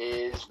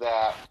is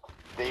that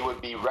they would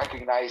be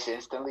recognized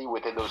instantly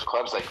within those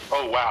clubs. Like,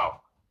 oh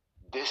wow,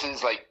 this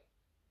is like,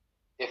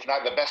 if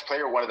not the best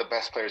player, one of the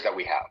best players that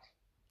we have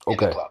in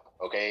the club.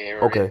 Okay.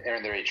 Or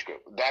in their age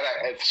group.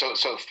 So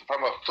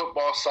from a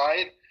football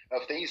side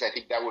of things, I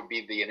think that would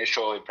be the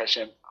initial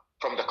impression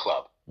from the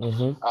club.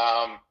 Mm-hmm.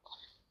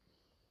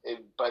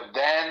 But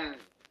then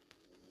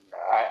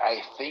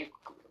I think,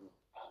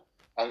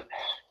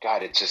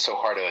 God, it's just so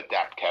hard to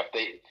adapt, Kev.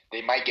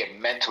 They might get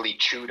mentally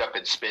chewed up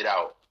and spit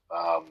out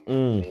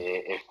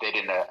if they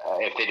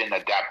didn't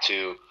adapt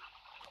to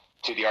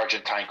the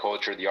Argentine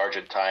culture, the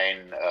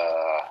Argentine,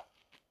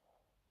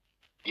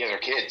 the other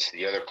kids,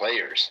 the other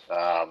players.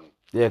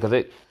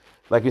 Because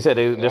like you said,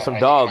 there's some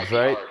dogs,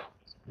 right?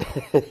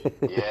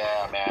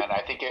 Yeah, man.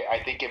 I think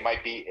it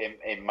might be.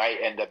 It might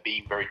end up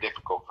being very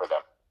difficult for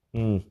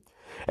them.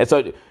 And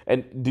so,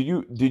 do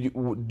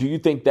you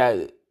think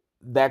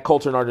that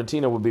culture in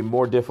Argentina would be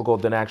more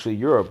difficult than actually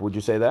Europe? Would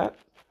you say that?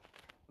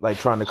 Like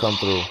trying to come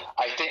through?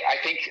 I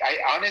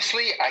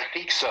honestly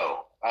think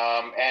so.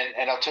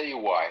 And I'll tell you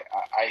why.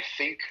 I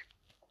think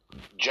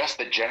just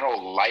the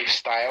general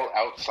lifestyle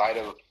outside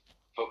of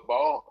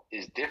football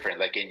is different.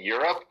 Like in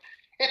Europe,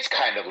 it's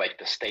kind of like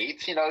the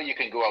States. You know, you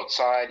can go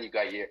outside. You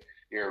got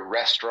your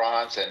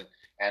restaurants,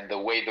 and the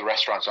way the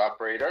restaurants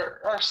operate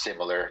are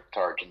similar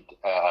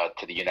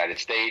to the United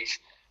States.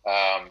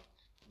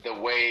 The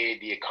way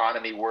the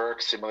economy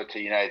works, similar to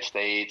the United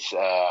States.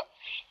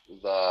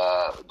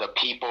 The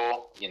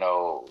people, you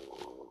know,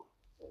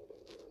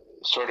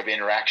 sort of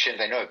interactions.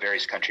 I know it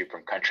varies country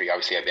from country.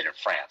 Obviously, I've been in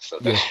France, so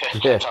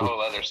that's a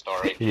whole other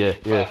story. Yeah.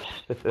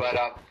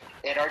 But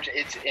in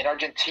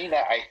Argentina,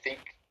 I think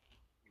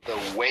the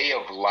way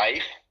of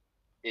life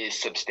is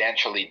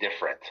substantially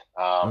different,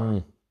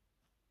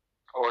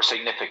 or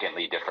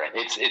significantly different.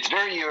 It's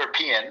very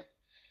European,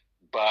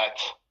 but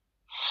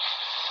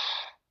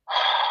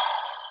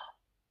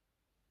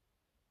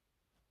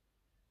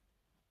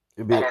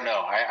I don't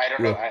know. I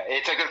don't know.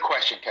 It's a good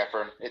question,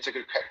 Kefren. It's a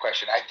good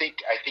question. I think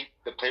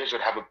the players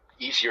would have an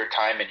easier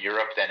time in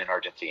Europe than in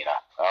Argentina.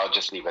 I'll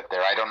just leave it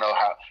there. I don't know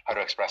how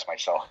to express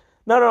myself.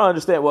 No, I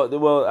understand.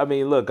 Well, I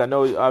mean, look, I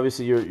know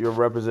obviously you're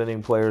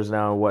representing players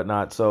now and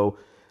whatnot. So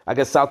I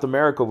guess South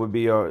America would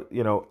be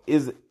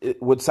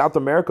would South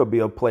America be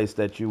a place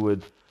that you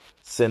would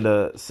send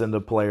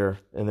a player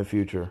in the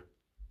future?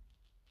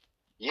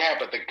 Yeah,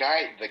 but the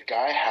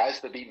guy has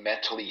to be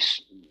mentally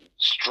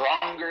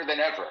stronger than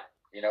ever.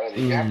 You know,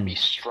 you have to be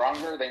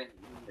stronger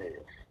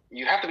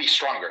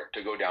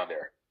to go down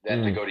there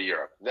than to go to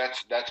Europe.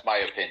 That's my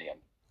opinion.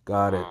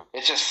 Got it.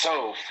 It's just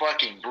so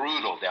fucking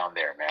brutal down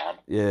there, man.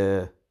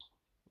 Yeah.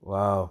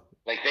 Wow.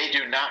 Like they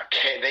do not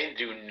care. They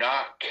do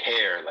not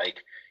care.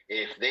 Like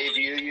if they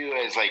view you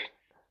as like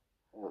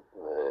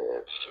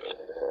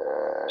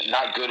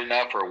not good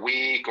enough or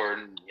weak,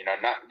 or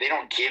they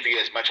don't give you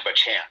as much of a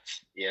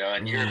chance. You know,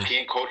 in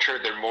European culture,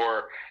 they're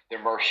more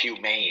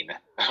humane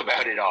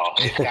about it all.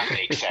 If that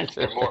makes sense,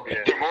 they're more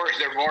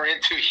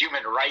into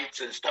human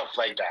rights and stuff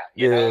like that.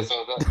 You know,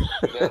 so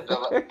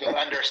they'll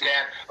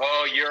understand.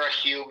 Oh, you're a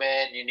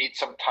human. You need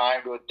some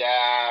time to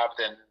adapt,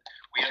 and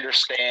we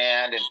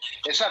understand. And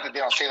it's not that they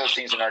don't say those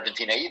things in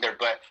Argentina either,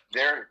 but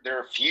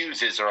their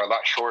fuses are a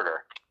lot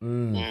shorter.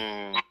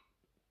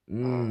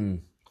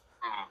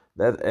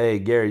 Hey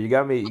Gary, you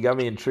got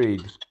me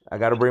intrigued. I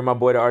got to bring my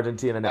boy to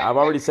Argentina now. I've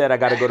already said I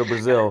got to go to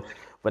Brazil,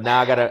 but now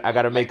I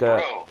gotta make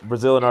a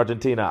Brazil and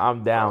Argentina.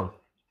 I'm down.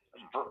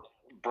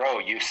 Bro,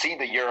 you've seen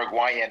the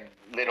Uruguayan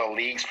little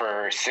leagues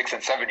for 6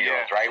 and 7 year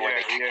olds, right?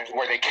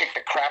 Where they kick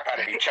the crap out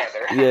of each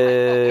other.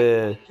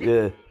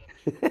 Yeah.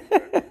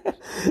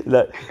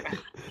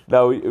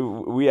 No,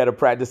 we had a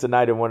practice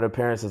tonight, and one of the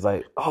parents was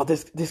like, "Oh,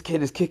 this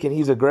kid is kicking.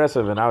 He's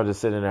aggressive." And I was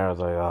just sitting there. I was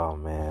like, "Oh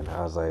man."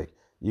 I was like,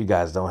 "You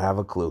guys don't have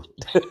a clue."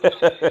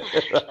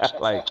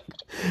 Like,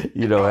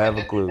 you don't have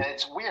a clue. And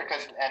it's weird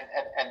because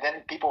and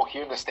then people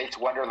here in the States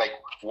wonder like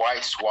why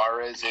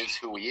Suarez is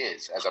who he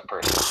is as a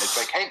person. It's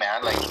like, hey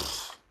man, like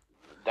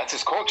that's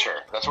his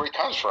culture. That's where he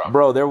comes from.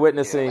 Bro, they're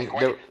witnessing.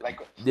 Like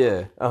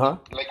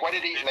why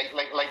did he like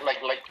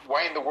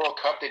why in the World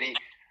Cup did he,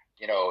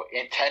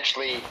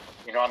 intentionally,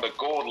 on the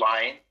goal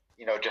line,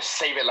 just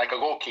save it like a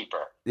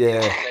goalkeeper. Yeah. You know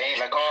what I'm saying?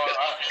 Like,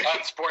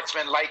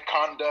 unsportsmanlike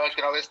conduct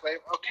and all this.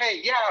 Like, okay,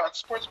 yeah,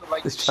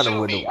 unsportsmanlike.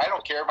 Sue me. I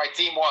don't care. My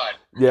team won.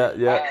 Yeah.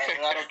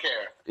 I don't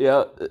care.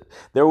 Yeah.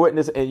 They're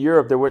witnessing in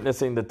Europe. They're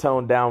witnessing the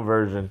toned down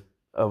version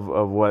of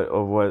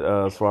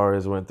what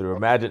Suarez went through.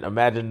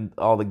 Imagine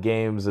all the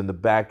games in the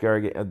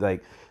backyard,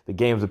 like the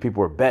games that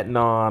people were betting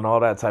on, all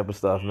that type of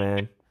stuff,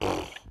 man.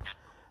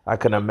 I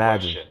couldn't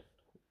imagine.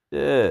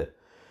 Yeah.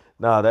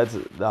 No, that's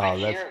here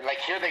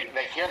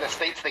in the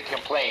States they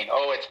complain.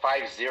 Oh, it's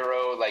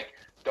 5-0. Like,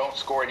 don't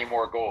score any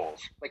more goals.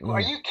 Like, are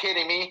you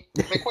kidding me?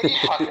 Like, what are you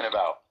talking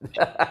about?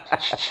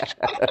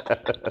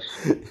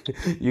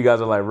 You guys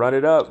are like, run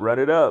it up.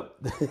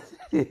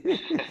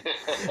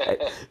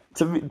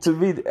 To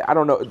me, I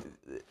don't know,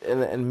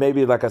 and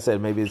maybe like I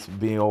said, maybe it's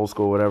being old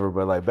school, whatever.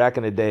 But like back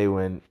in the day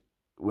when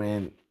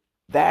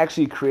that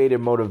actually created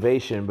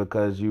motivation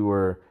because you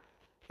were.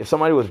 If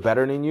somebody was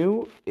better than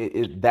you,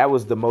 that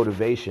was the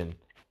motivation.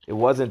 It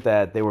wasn't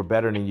that they were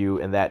better than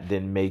you and that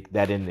didn't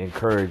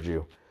encourage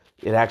you.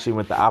 It actually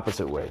went the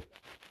opposite way.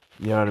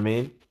 You know what I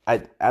mean?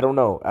 I don't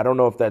know. I don't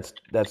know if that's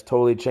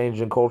totally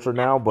changed in culture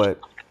now, but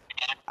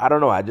I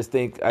don't know. I just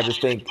think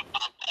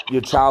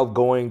your child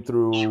going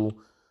through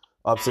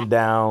ups and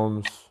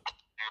downs,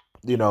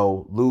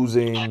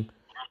 losing,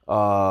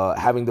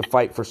 having to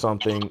fight for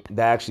something,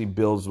 that actually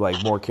builds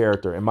like more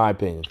character, in my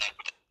opinion.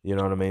 You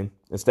know what I mean?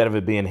 Instead of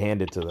it being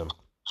handed to them.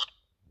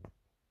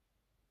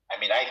 I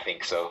mean, I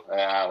think so.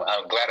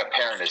 I'm glad a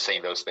parent is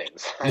saying those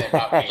things.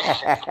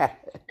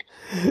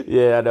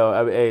 Yeah, I know.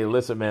 I mean, hey,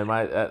 listen, man.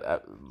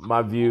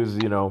 My views,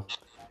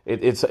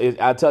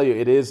 I tell you,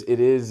 it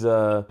is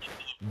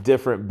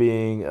different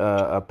being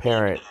a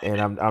parent,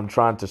 and I'm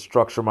trying to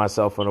structure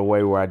myself in a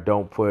way where I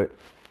don't put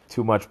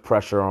too much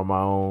pressure on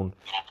my own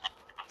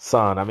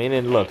son. I mean,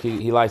 and look,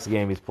 he likes the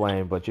game he's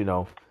playing, but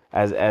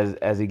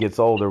as he gets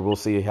older, we'll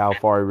see how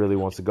far he really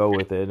wants to go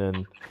with it,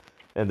 and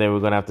then we're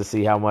gonna have to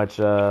see how much.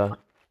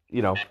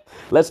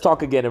 Let's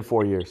talk again in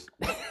 4 years.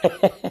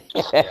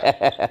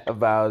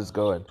 about how it's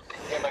going.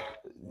 Yeah,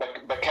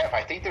 but Kev,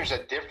 I think there's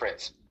a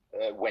difference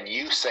when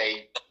you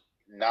say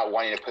not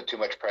wanting to put too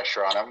much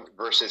pressure on them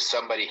versus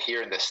somebody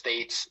here in the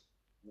States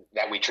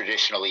that we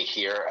traditionally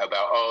hear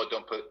about, oh,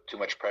 don't put too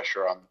much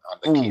pressure on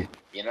the kid.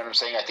 You know what I'm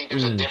saying? I think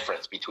there's a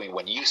difference between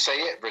when you say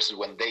it versus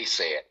when they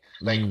say it.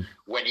 Like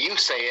when you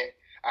say it,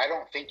 I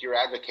don't think you're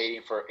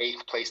advocating for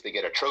 8th place to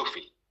get a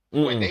trophy.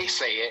 When they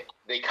say it,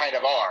 they kind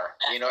of are.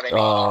 You know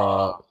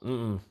what I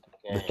mean?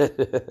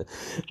 Okay.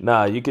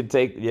 Nah, you could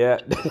take, yeah.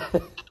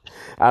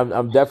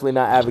 I'm definitely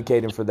not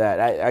advocating for that.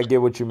 I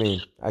get what you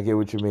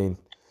mean.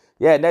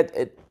 Yeah,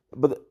 and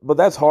but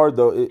that's hard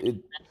though.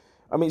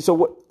 I mean, so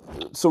what?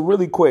 So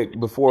really quick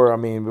before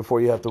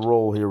you have to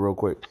roll here real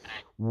quick.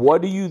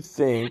 What do you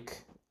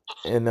think?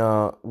 And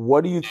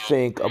what do you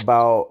think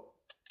about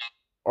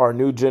our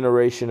new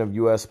generation of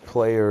U.S.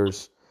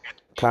 players,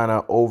 kind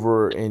of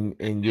over in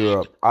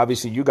Europe?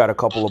 Obviously, you got a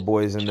couple of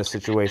boys in this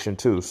situation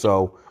too.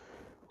 So,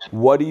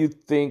 what do you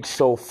think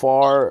so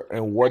far,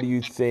 and what do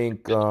you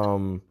think?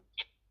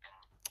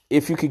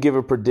 If you could give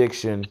a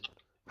prediction,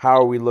 how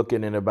are we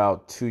looking in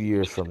about 2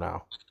 years from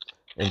now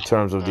in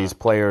terms of these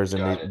players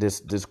and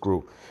this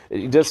group?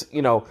 Just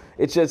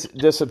it's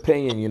just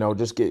opinion.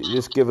 Just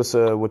give us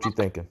what you're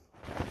thinking.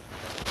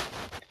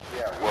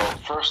 Yeah. Well,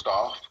 first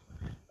off,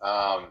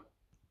 I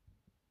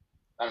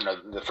don't know.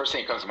 The first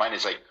thing that comes to mind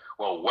is like,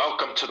 well,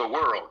 welcome to the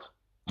world.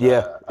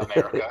 Yeah.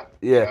 America.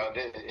 Yeah.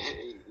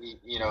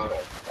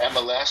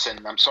 MLS,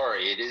 and I'm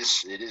sorry, it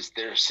is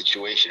their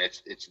situation.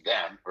 It's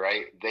them,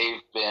 right?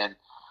 They've been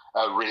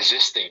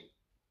resisting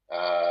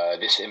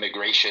this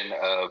immigration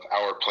of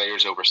our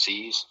players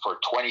overseas for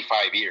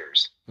 25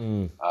 years.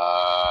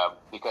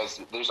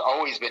 Because there's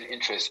always been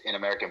interest in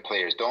American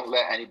players. Don't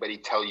let anybody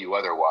tell you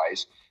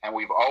otherwise. And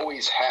we've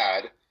always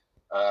had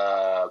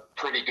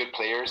pretty good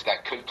players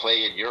that could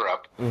play in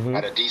Europe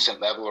at a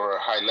decent level or a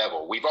high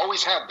level. We've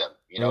always had them,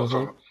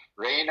 from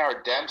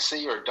Reynard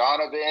Dempsey or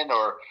Donovan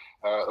or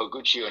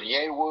Oguchi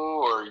Onyewu,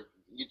 or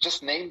you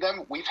just name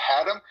them. We've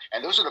had them,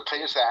 and those are the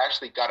players that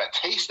actually got a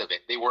taste of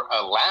it. They were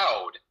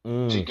allowed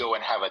to go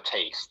and have a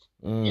taste,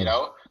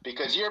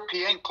 because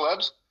European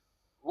clubs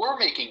were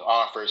making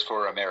offers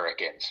for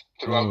Americans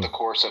throughout the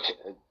course of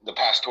the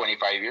past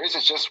 25 years.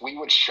 It's just we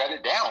would shut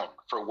it down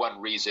for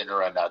one reason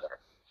or another.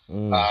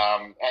 And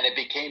it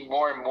became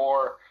more and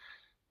more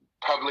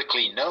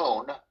publicly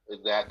known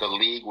that the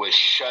league was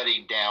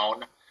shutting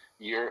down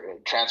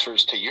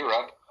transfers to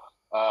Europe,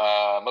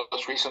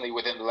 most recently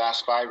within the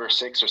last 5 or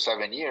 6 or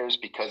 7 years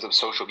because of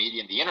social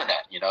media and the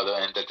internet,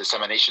 and the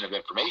dissemination of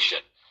information.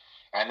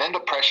 And then the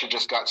pressure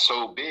just got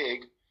so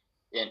big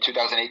in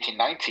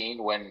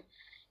 2018-19 when,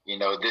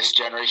 this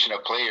generation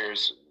of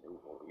players,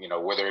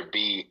 whether it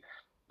be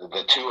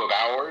the two of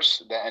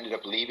ours that ended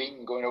up leaving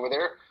and going over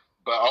there,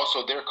 but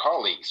also their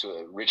colleagues,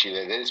 Richie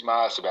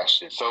Ledesma,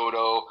 Sebastian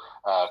Soto,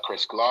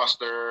 Chris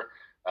Gloucester,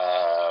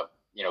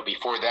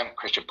 before them,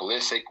 Christian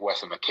Pulisic,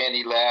 Weston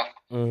McKennie left,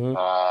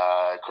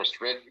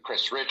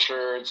 Chris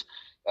Richards,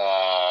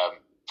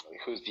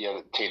 who's the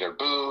other, Taylor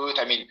Booth.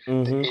 I mean,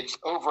 it's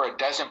over a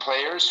dozen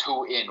players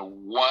who in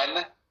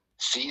one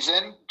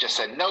season just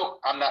said, no,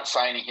 I'm not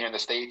signing here in the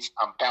States.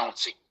 I'm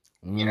bouncing.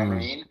 You know what I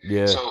mean?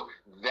 Yeah. So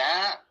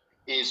that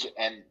is,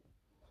 and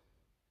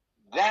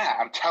that,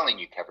 I'm telling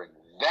you, Kevin,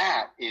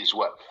 that is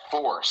what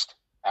forced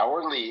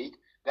our league.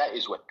 That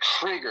is what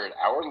triggered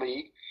our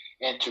league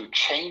into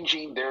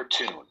changing their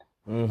tune.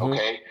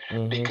 Okay?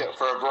 Because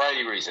for a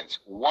variety of reasons.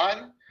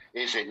 One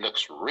is it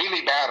looks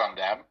really bad on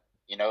them,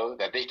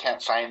 that they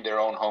can't sign their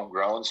own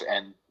homegrowns,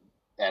 and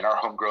our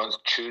homegrowns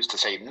choose to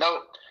say, no,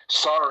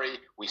 sorry,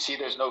 we see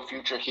there's no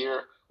future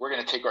here. We're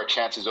going to take our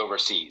chances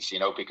overseas,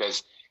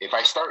 because if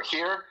I start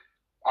here,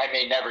 I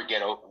may never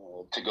get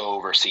to go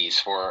overseas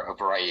for a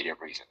variety of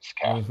reasons,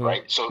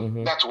 right? So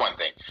that's one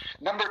thing.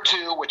 Number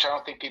two, which I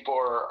don't think people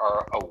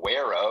are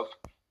aware of,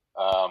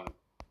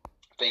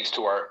 thanks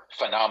to our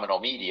phenomenal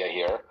media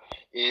here,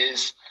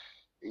 is,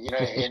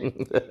 in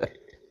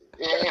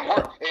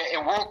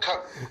World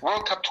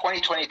Cup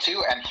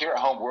 2022 and here at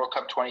home World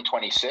Cup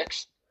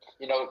 2026,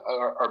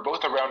 are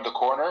both around the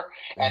corner.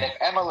 And if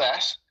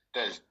MLS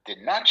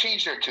did not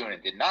change their tune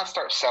and did not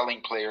start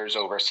selling players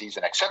overseas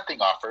and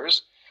accepting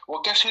offers,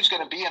 well, guess who's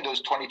going to be in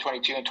those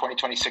 2022 and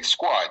 2026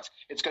 squads?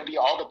 It's going to be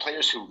all the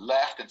players who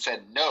left and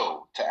said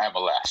no to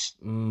MLS.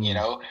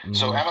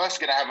 So MLS is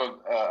going to have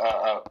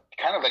a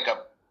kind of like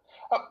a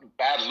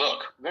bad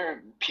look, very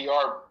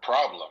PR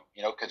problem,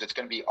 because it's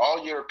going to be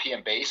all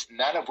European based,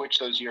 none of which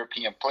those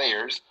European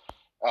players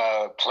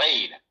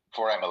played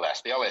for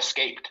MLS. They all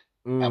escaped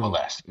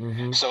MLS.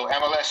 So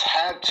MLS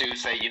had to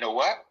say, you know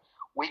what?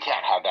 We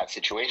can't have that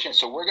situation.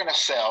 So we're going to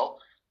sell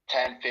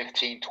 10,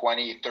 15,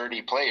 20,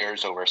 30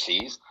 players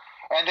overseas.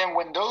 And then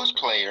when those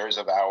players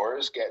of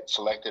ours get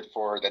selected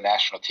for the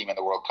national team in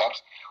the World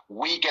Cups,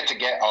 we get to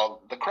get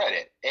all the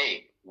credit.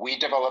 We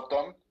developed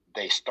them.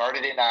 They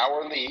started in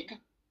our league.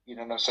 You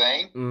know what I'm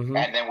saying?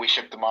 And then we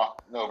shipped them off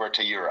over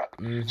to Europe.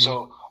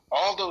 So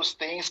all those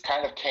things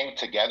kind of came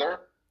together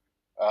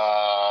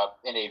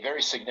in a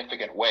very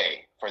significant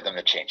way for them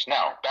to change.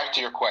 Now, back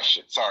to your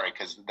question. Sorry,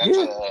 because that's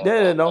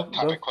Yeah, a no,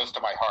 topic close to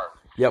my heart.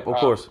 Yep, of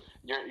course.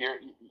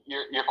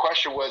 Your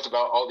question was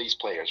about all these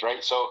players,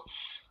 right? So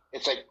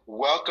it's like,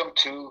 welcome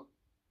to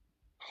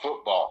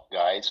football,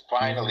 guys.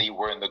 Finally,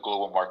 we're in the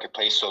global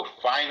marketplace. So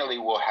finally,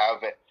 we'll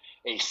have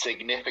a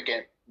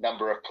significant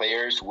number of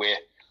players with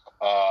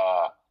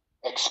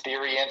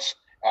experience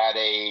at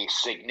a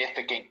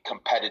significant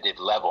competitive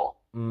level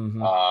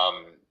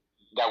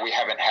that we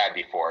haven't had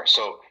before.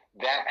 So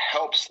that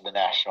helps the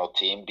national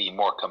team be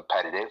more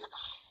competitive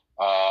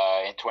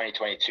in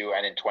 2022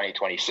 and in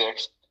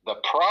 2026. The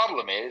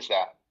problem is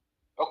that,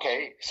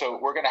 okay, so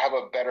we're going to have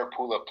a better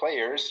pool of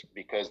players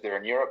because they're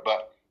in Europe,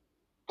 but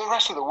the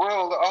rest of the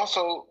world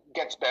also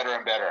gets better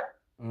and better.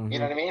 You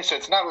know what I mean? So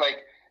it's not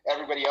like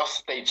everybody else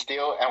stayed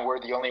still and we're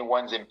the only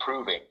ones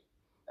improving.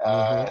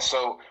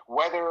 So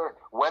whether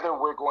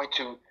we're going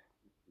to,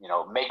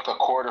 make the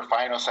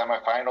quarterfinals,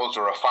 semifinals,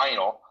 or a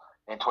final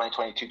in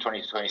 2022,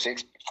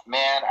 2026,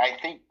 man, I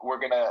think we're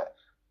going to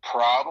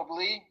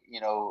probably,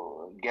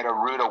 get a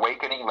rude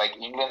awakening like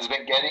England's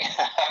been getting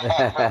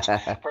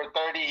for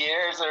 30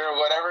 years or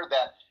whatever,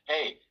 that,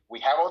 hey, we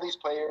have all these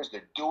players,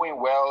 they're doing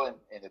well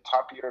in the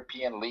top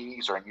European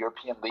leagues or in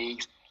European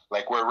leagues,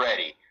 like we're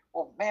ready.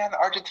 Well, man,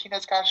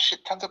 Argentina's got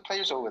tons of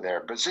players over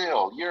there.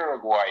 Brazil,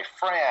 Uruguay,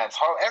 France,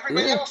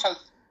 everybody else has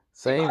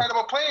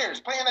incredible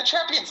players playing the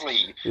Champions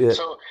League. Yeah.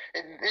 So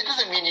it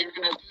doesn't mean you're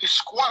going to do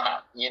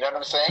squat. You know what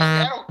I'm saying?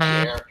 I don't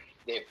care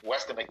if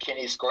Weston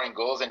McKennie's scoring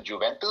goals in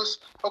Juventus.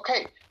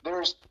 Okay,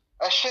 there's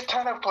a shit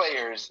ton of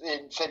players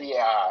in Serie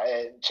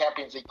A and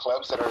Champions League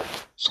clubs that are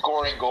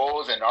scoring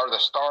goals and are the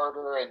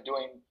starter and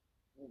doing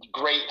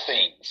great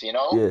things.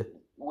 Yeah.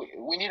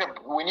 We need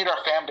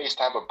our fan base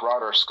to have a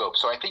broader scope.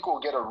 So I think we'll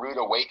get a rude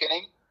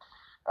awakening.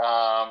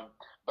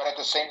 But at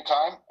the same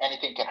time,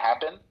 anything can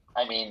happen.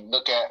 I mean,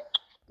 look at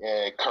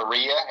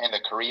Korea and the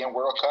Korean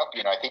World Cup.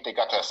 I think they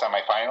got to a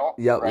semifinal,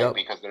 right?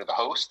 Because they're the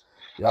host.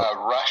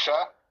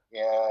 Russia,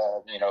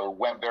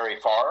 went very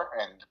far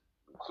and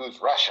includes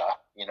Russia.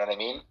 You know what I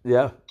mean?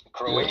 Yeah.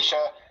 Croatia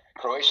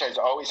has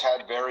always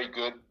had very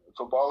good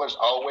footballers,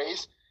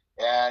 always.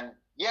 And,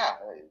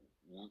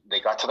 they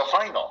got to the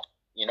final.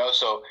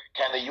 So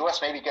can the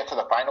U.S. maybe get to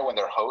the final when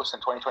they're hosts in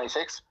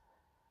 2026?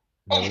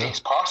 Anything's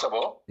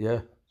possible.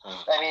 Yeah.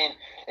 I mean,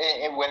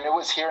 when it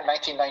was here in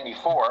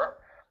 1994,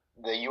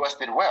 the U.S.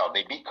 did well.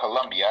 They beat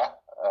Colombia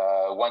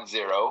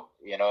 1-0,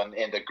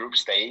 in the group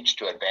stage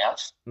to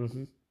advance.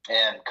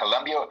 And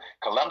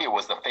Colombia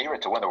was the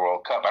favorite to win the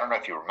World Cup. I don't know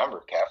if you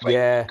remember,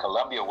 Kev.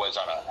 Colombia was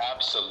on an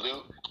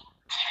absolute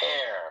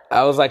tear.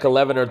 I was like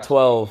 11 or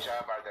 12.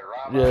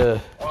 Yeah.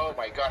 Oh,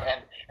 my God.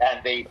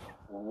 And they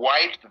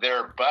wiped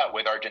their butt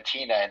with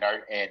Argentina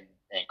in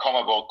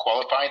CONMEBOL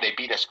qualifying. They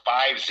beat us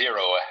 5-0,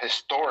 a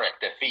historic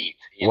defeat.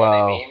 You know what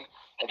I mean?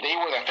 They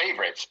were the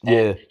favorites. Yeah.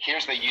 And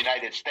here's the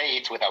United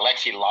States with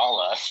Alexi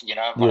Lalas,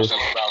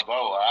 Marcelo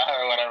Balboa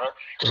or whatever,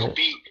 who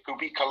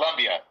beat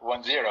Colombia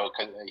 1-0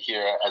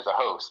 here as a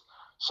host.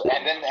 So,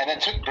 and then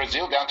took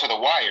Brazil down to the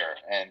wire,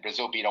 and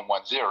Brazil beat them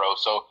 1-0.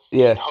 So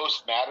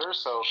host matters.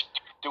 So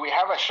do we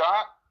have a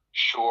shot?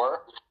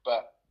 Sure,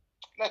 but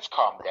let's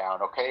calm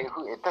down, okay?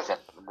 It doesn't.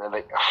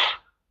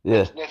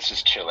 Let's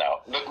just chill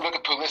out. Look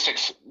at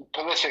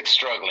Pulisic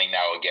struggling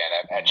now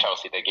again at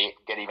Chelsea. They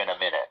get even a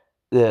minute.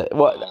 Yeah.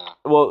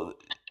 Well,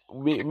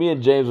 me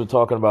and James were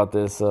talking about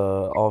this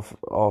off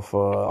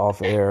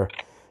air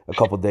a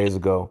couple of days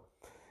ago,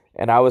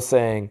 and I was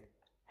saying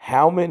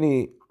how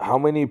many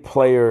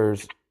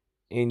players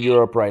in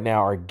Europe right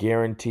now are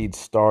guaranteed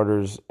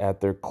starters at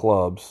their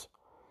clubs,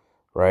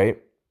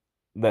 right?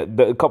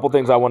 The couple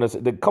things I want to say,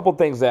 the couple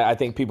things that I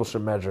think people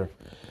should measure.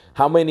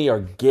 How many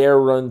are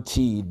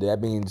guaranteed?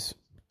 That means,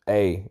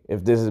 hey,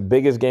 if this is the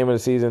biggest game of the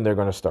season, they're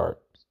going to start.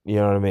 You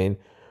know what I mean?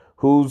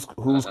 Who's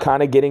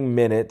kind of getting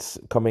minutes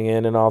coming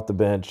in and off the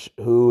bench?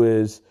 Who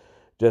is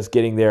just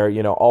getting there?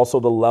 Also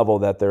the level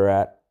that they're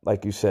at.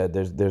 Like you said,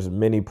 there's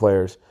many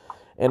players,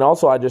 and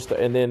also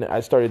then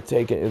I started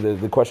taking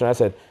the question. I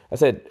said,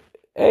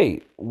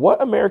 hey,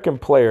 what American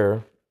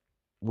player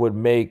would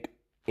make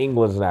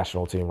England's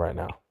national team right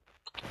now?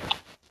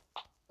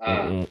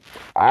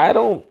 I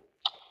don't.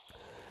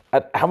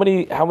 How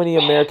many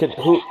American?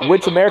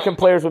 Which American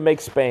players would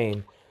make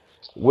Spain?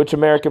 Which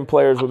American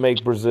players would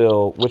make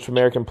Brazil? Which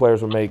American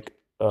players would make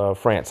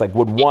France? Like,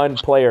 would one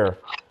player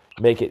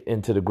make it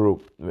into the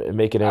group?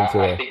 Make it into?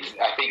 I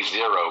think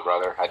zero,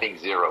 brother. I think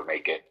zero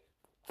make it.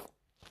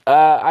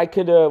 I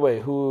could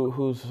wait.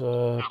 Who's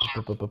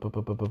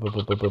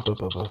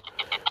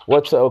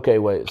what's okay?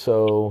 Wait.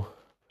 So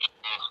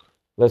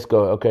let's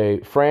go. Okay,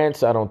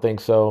 France. I don't think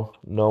so.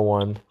 No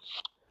one.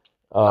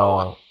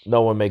 No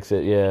one makes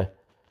it. Yeah.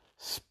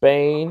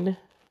 Spain.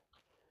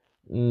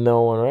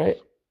 No one, right?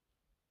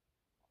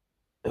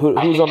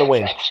 Who's on the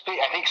wing? I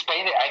think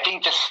Spain. I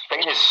think just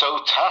Spain is so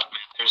tough.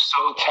 They're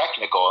so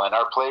technical, and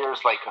our players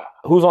like.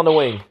 Who's on the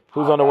wing?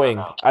 Who's on the wing?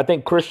 I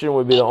think Christian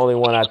would be the only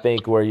one. I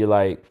think where you're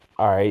like,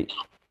 all right.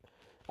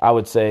 I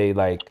would say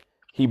like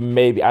He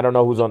maybe I don't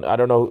know who's on. I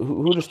don't know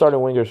who the starting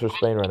wingers for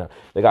Spain right now.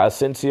 They got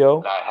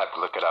Asensio. I have to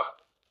look it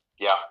up.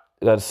 Yeah.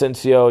 You got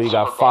Asensio. You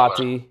got Super baller.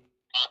 Fati.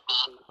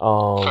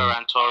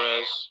 Ferran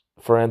Torres.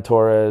 Ferran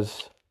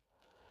Torres.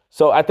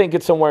 So I think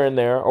it's somewhere in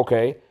there.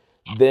 Okay.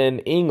 Then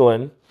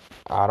England.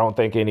 I don't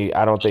think any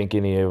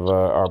of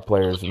our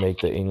players make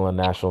the England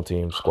national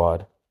team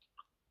squad.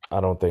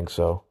 I don't think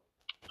so.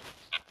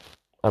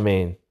 I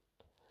mean,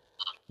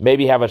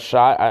 maybe have a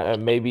shot.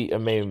 Maybe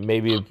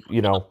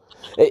you know,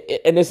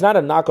 and it's not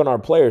a knock on our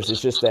players.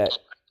 It's just that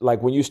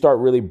like when you start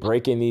really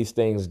breaking these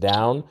things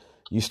down,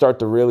 you start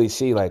to really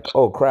see like,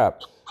 oh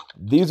crap,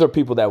 these are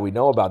people that we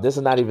know about. This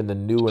is not even the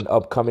new and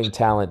upcoming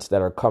talents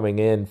that are coming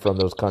in from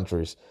those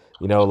countries.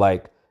 You know,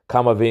 like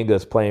Camavinga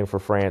is playing for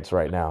France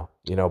right now.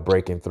 You know,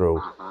 breaking through.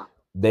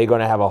 They're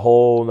gonna have a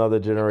whole nother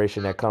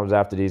generation that comes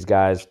after these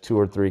guys, 2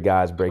 or 3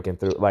 guys breaking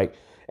through. Like,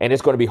 and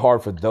it's gonna be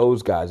hard for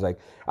those guys. Like,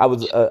 I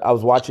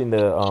was watching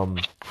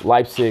the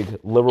Leipzig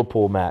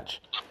Liverpool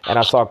match, and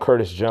I saw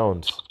Curtis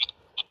Jones,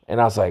 and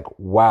I was like,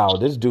 wow,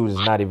 this dude is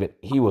not even.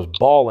 He was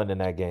balling in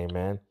that game,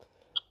 man.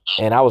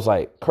 And I was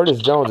like, Curtis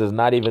Jones is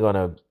not even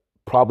gonna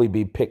probably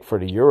be picked for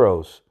the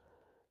Euros.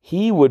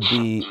 He would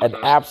be an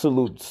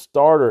absolute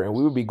starter, and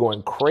we would be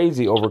going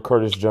crazy over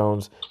Curtis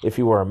Jones if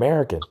he were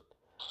American.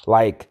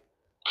 Like,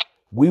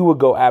 we would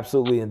go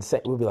absolutely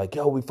insane. We'd be like,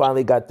 yo, we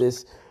finally got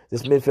this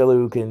midfielder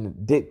who can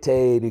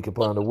dictate, who can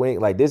play on the wing.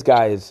 Like, this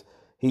guy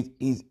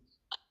he's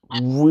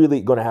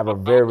really going to have a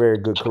very, very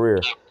good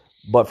career.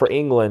 But for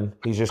England,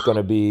 he's just going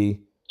to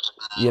be,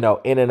 you know,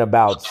 in and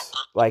about.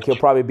 Like, he'll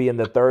probably be in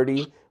the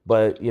 30,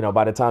 but, you know,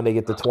 by the time they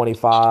get to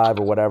 25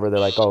 or whatever, they're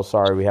like, oh,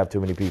 sorry, we have too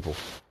many people.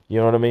 You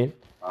know what I mean?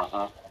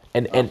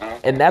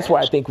 And that's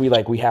why I think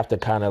we have to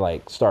kind of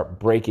like start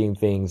breaking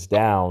things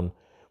down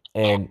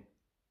and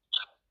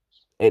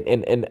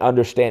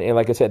understand. And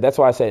like I said, that's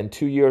why I said in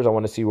 2 years I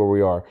want to see where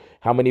we are.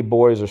 How many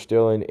boys are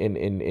still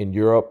in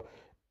Europe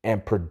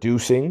and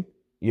producing?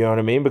 You know what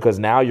I mean? Because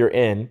now you're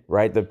in,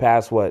 right? The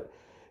past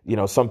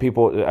some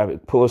people,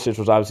 Pulisic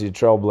was obviously a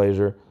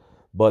trailblazer,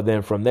 but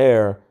then from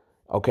there,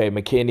 okay,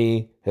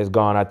 McKennie has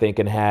gone, I think,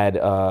 and had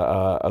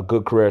a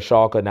good career at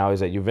Schalke. Now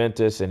he's at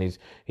Juventus, and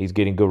he's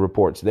getting good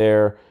reports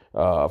there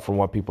from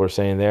what people are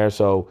saying there.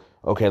 So,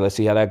 okay, let's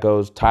see how that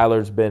goes.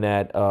 Tyler's been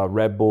at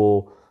Red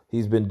Bull.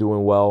 He's been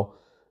doing well.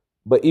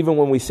 But even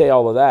when we say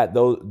all of that,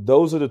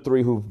 those are the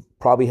 3 who've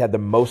probably had the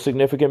most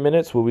significant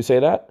minutes. Would we say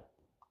that?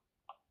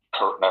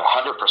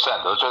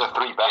 100%. Those are the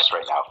 3 best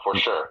right now, for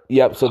sure.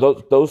 Yep.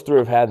 So those 3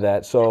 have had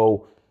that.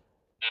 So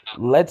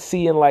let's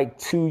see in like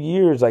 2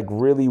 years, like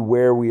really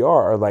where we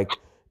are. Or like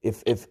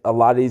if a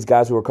lot of these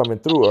guys who are coming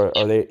through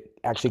are they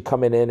actually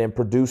coming in and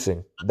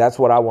producing? That's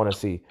what I want to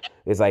see.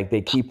 Is like they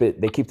keep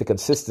the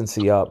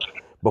consistency up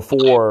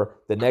before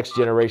the next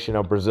generation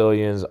of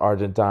Brazilians,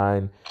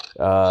 Argentine,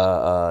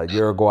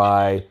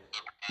 Uruguay,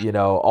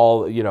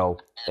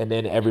 and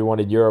then everyone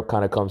in Europe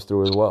kind of comes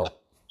through as well.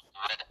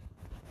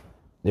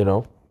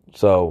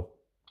 So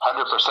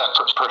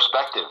 100%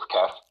 perspective,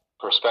 Kev.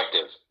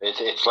 Perspective.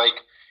 It's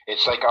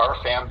like our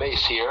fan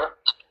base here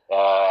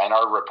and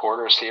our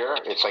reporters here.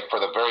 It's like for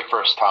the very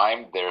first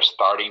time they're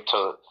starting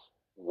to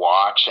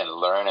watch and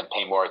learn and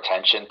pay more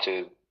attention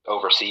to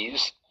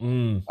overseas.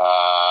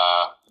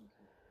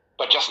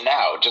 But just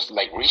now, just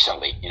like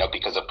recently,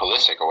 because of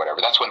Pulisic or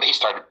whatever, that's when they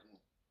started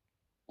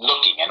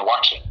looking and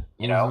watching,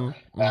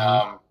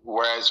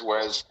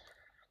 whereas,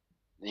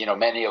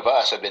 many of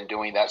us have been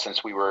doing that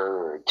since we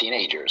were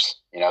teenagers,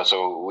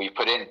 so we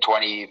put in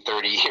 20,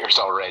 30 years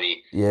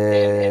already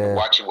in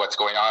watching what's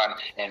going on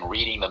and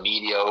reading the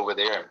media over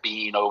there and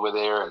being over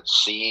there and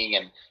seeing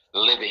and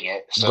living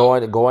it.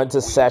 So going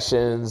to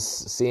sessions,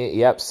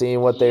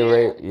 seeing what they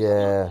rate.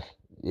 Yeah.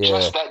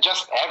 Just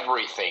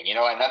everything,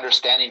 and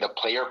understanding the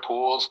player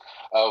pools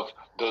of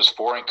those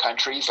foreign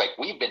countries. Like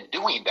we've been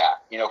doing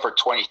that, for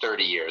 20,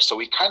 30 years. So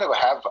we kind of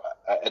have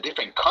a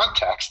different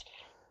context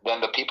than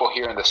the people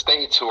here in the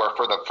States who are,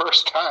 for the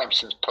first time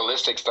since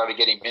Pulisic started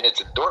getting minutes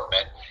in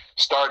Dortmund,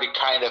 started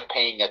kind of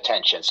paying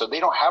attention. So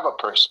they don't have a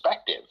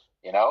perspective,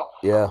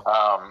 Yeah.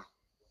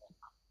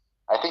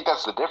 I think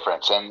that's the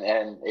difference, and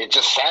it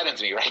just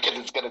saddens me, right?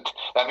 Because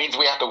that means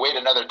we have to wait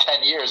another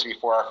 10 years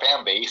before our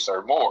fan base,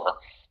 or more,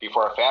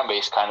 before our fan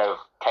base kind of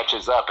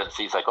catches up and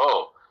sees like,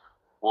 oh,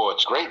 well,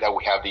 it's great that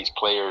we have these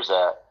players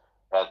at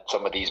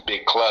some of these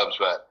big clubs,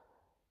 but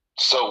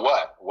so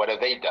what? What have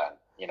they done?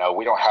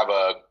 We don't have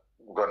a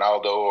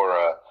Ronaldo or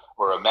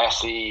a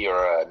Messi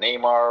or a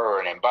Neymar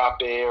or an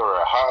Mbappe or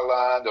a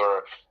Haaland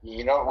or,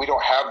 we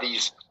don't have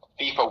these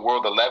FIFA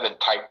World 11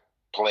 type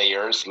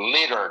players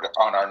littered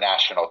on our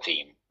national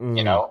team,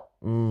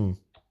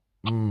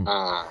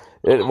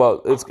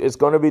 It's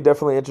going to be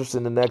definitely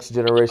interesting, the next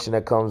generation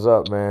that comes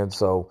up, man.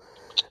 So,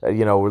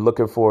 we're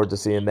looking forward to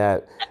seeing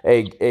that.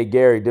 Hey,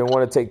 Gary, didn't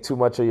want to take too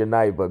much of your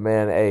night, but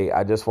man, hey,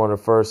 I just want to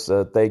first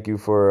thank you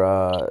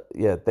for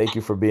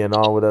being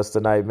on with us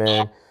tonight,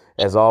 man.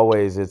 As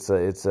always, it's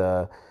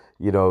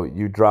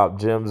you drop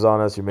gems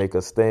on us, you make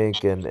us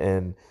think,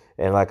 and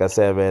like I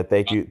said, man,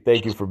 thank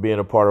you for being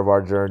a part of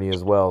our journey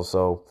as well.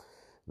 So,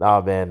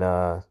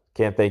 man,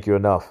 Can't thank you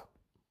enough.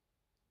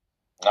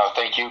 No,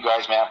 thank you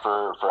guys, man,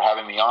 for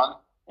having me on,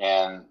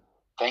 and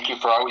thank you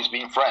for always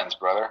being friends,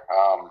 brother.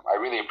 I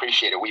really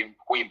appreciate it. We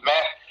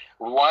met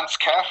once,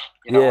 Kev.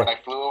 Yeah. When I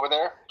flew over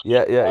there.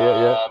 Yeah.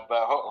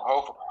 But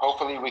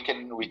hopefully we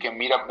can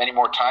meet up many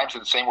more times,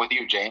 and same with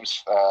you,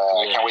 James.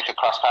 I can't wait to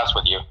cross paths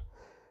with you.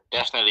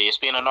 Definitely, it's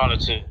been an honor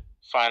to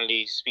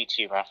finally speak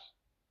to you, man.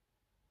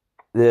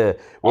 Yeah.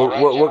 All right,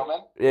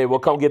 gentlemen. We'll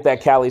come get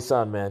that Cali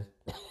sun, man.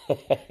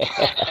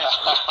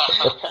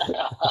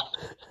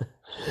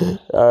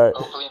 All right.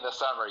 Hopefully in the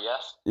summer,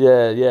 yes?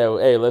 Yeah.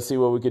 Hey, let's see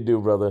what we can do,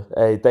 brother.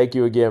 Hey, thank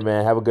you again,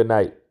 man. Have a good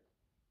night.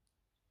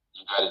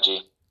 You got it,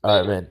 G. All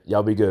right, man.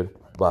 Y'all be good.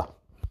 Bye.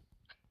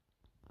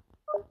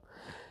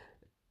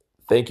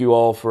 Thank you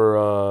all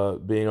for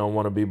being on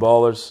Wanna Be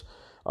Ballers.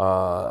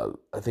 I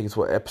think it's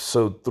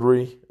episode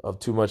 3 of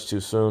Too Much Too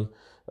Soon.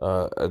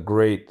 A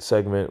great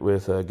segment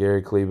with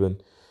Gary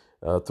Cleveland,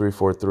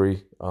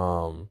 343.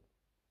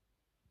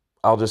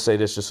 I'll just say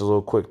this just a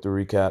little quick to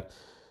recap.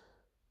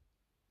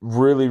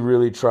 Really,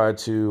 really try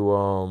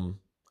to,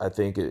 I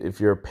think if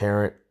you're a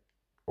parent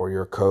or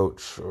you're a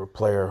coach or a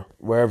player,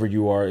 wherever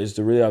you are, is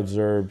to really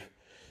observe,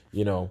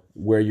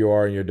 where you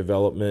are in your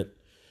development,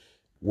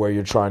 where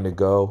you're trying to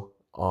go,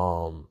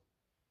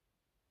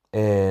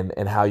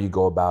 and how you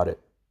go about it,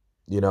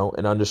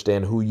 and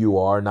understand who you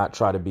are, not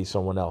try to be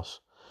someone else.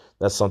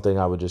 That's something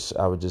I would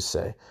just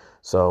say.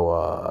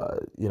 So,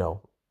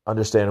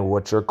 understand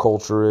what your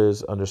culture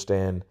is,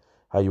 understand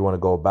how you want to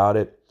go about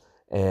it.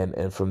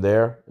 And from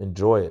there,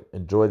 enjoy it.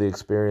 Enjoy the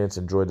experience.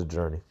 Enjoy the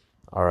journey.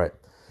 All right.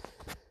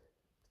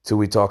 Till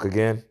we talk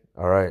again.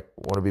 All right.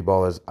 Wanna Be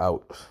Ballers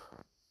out.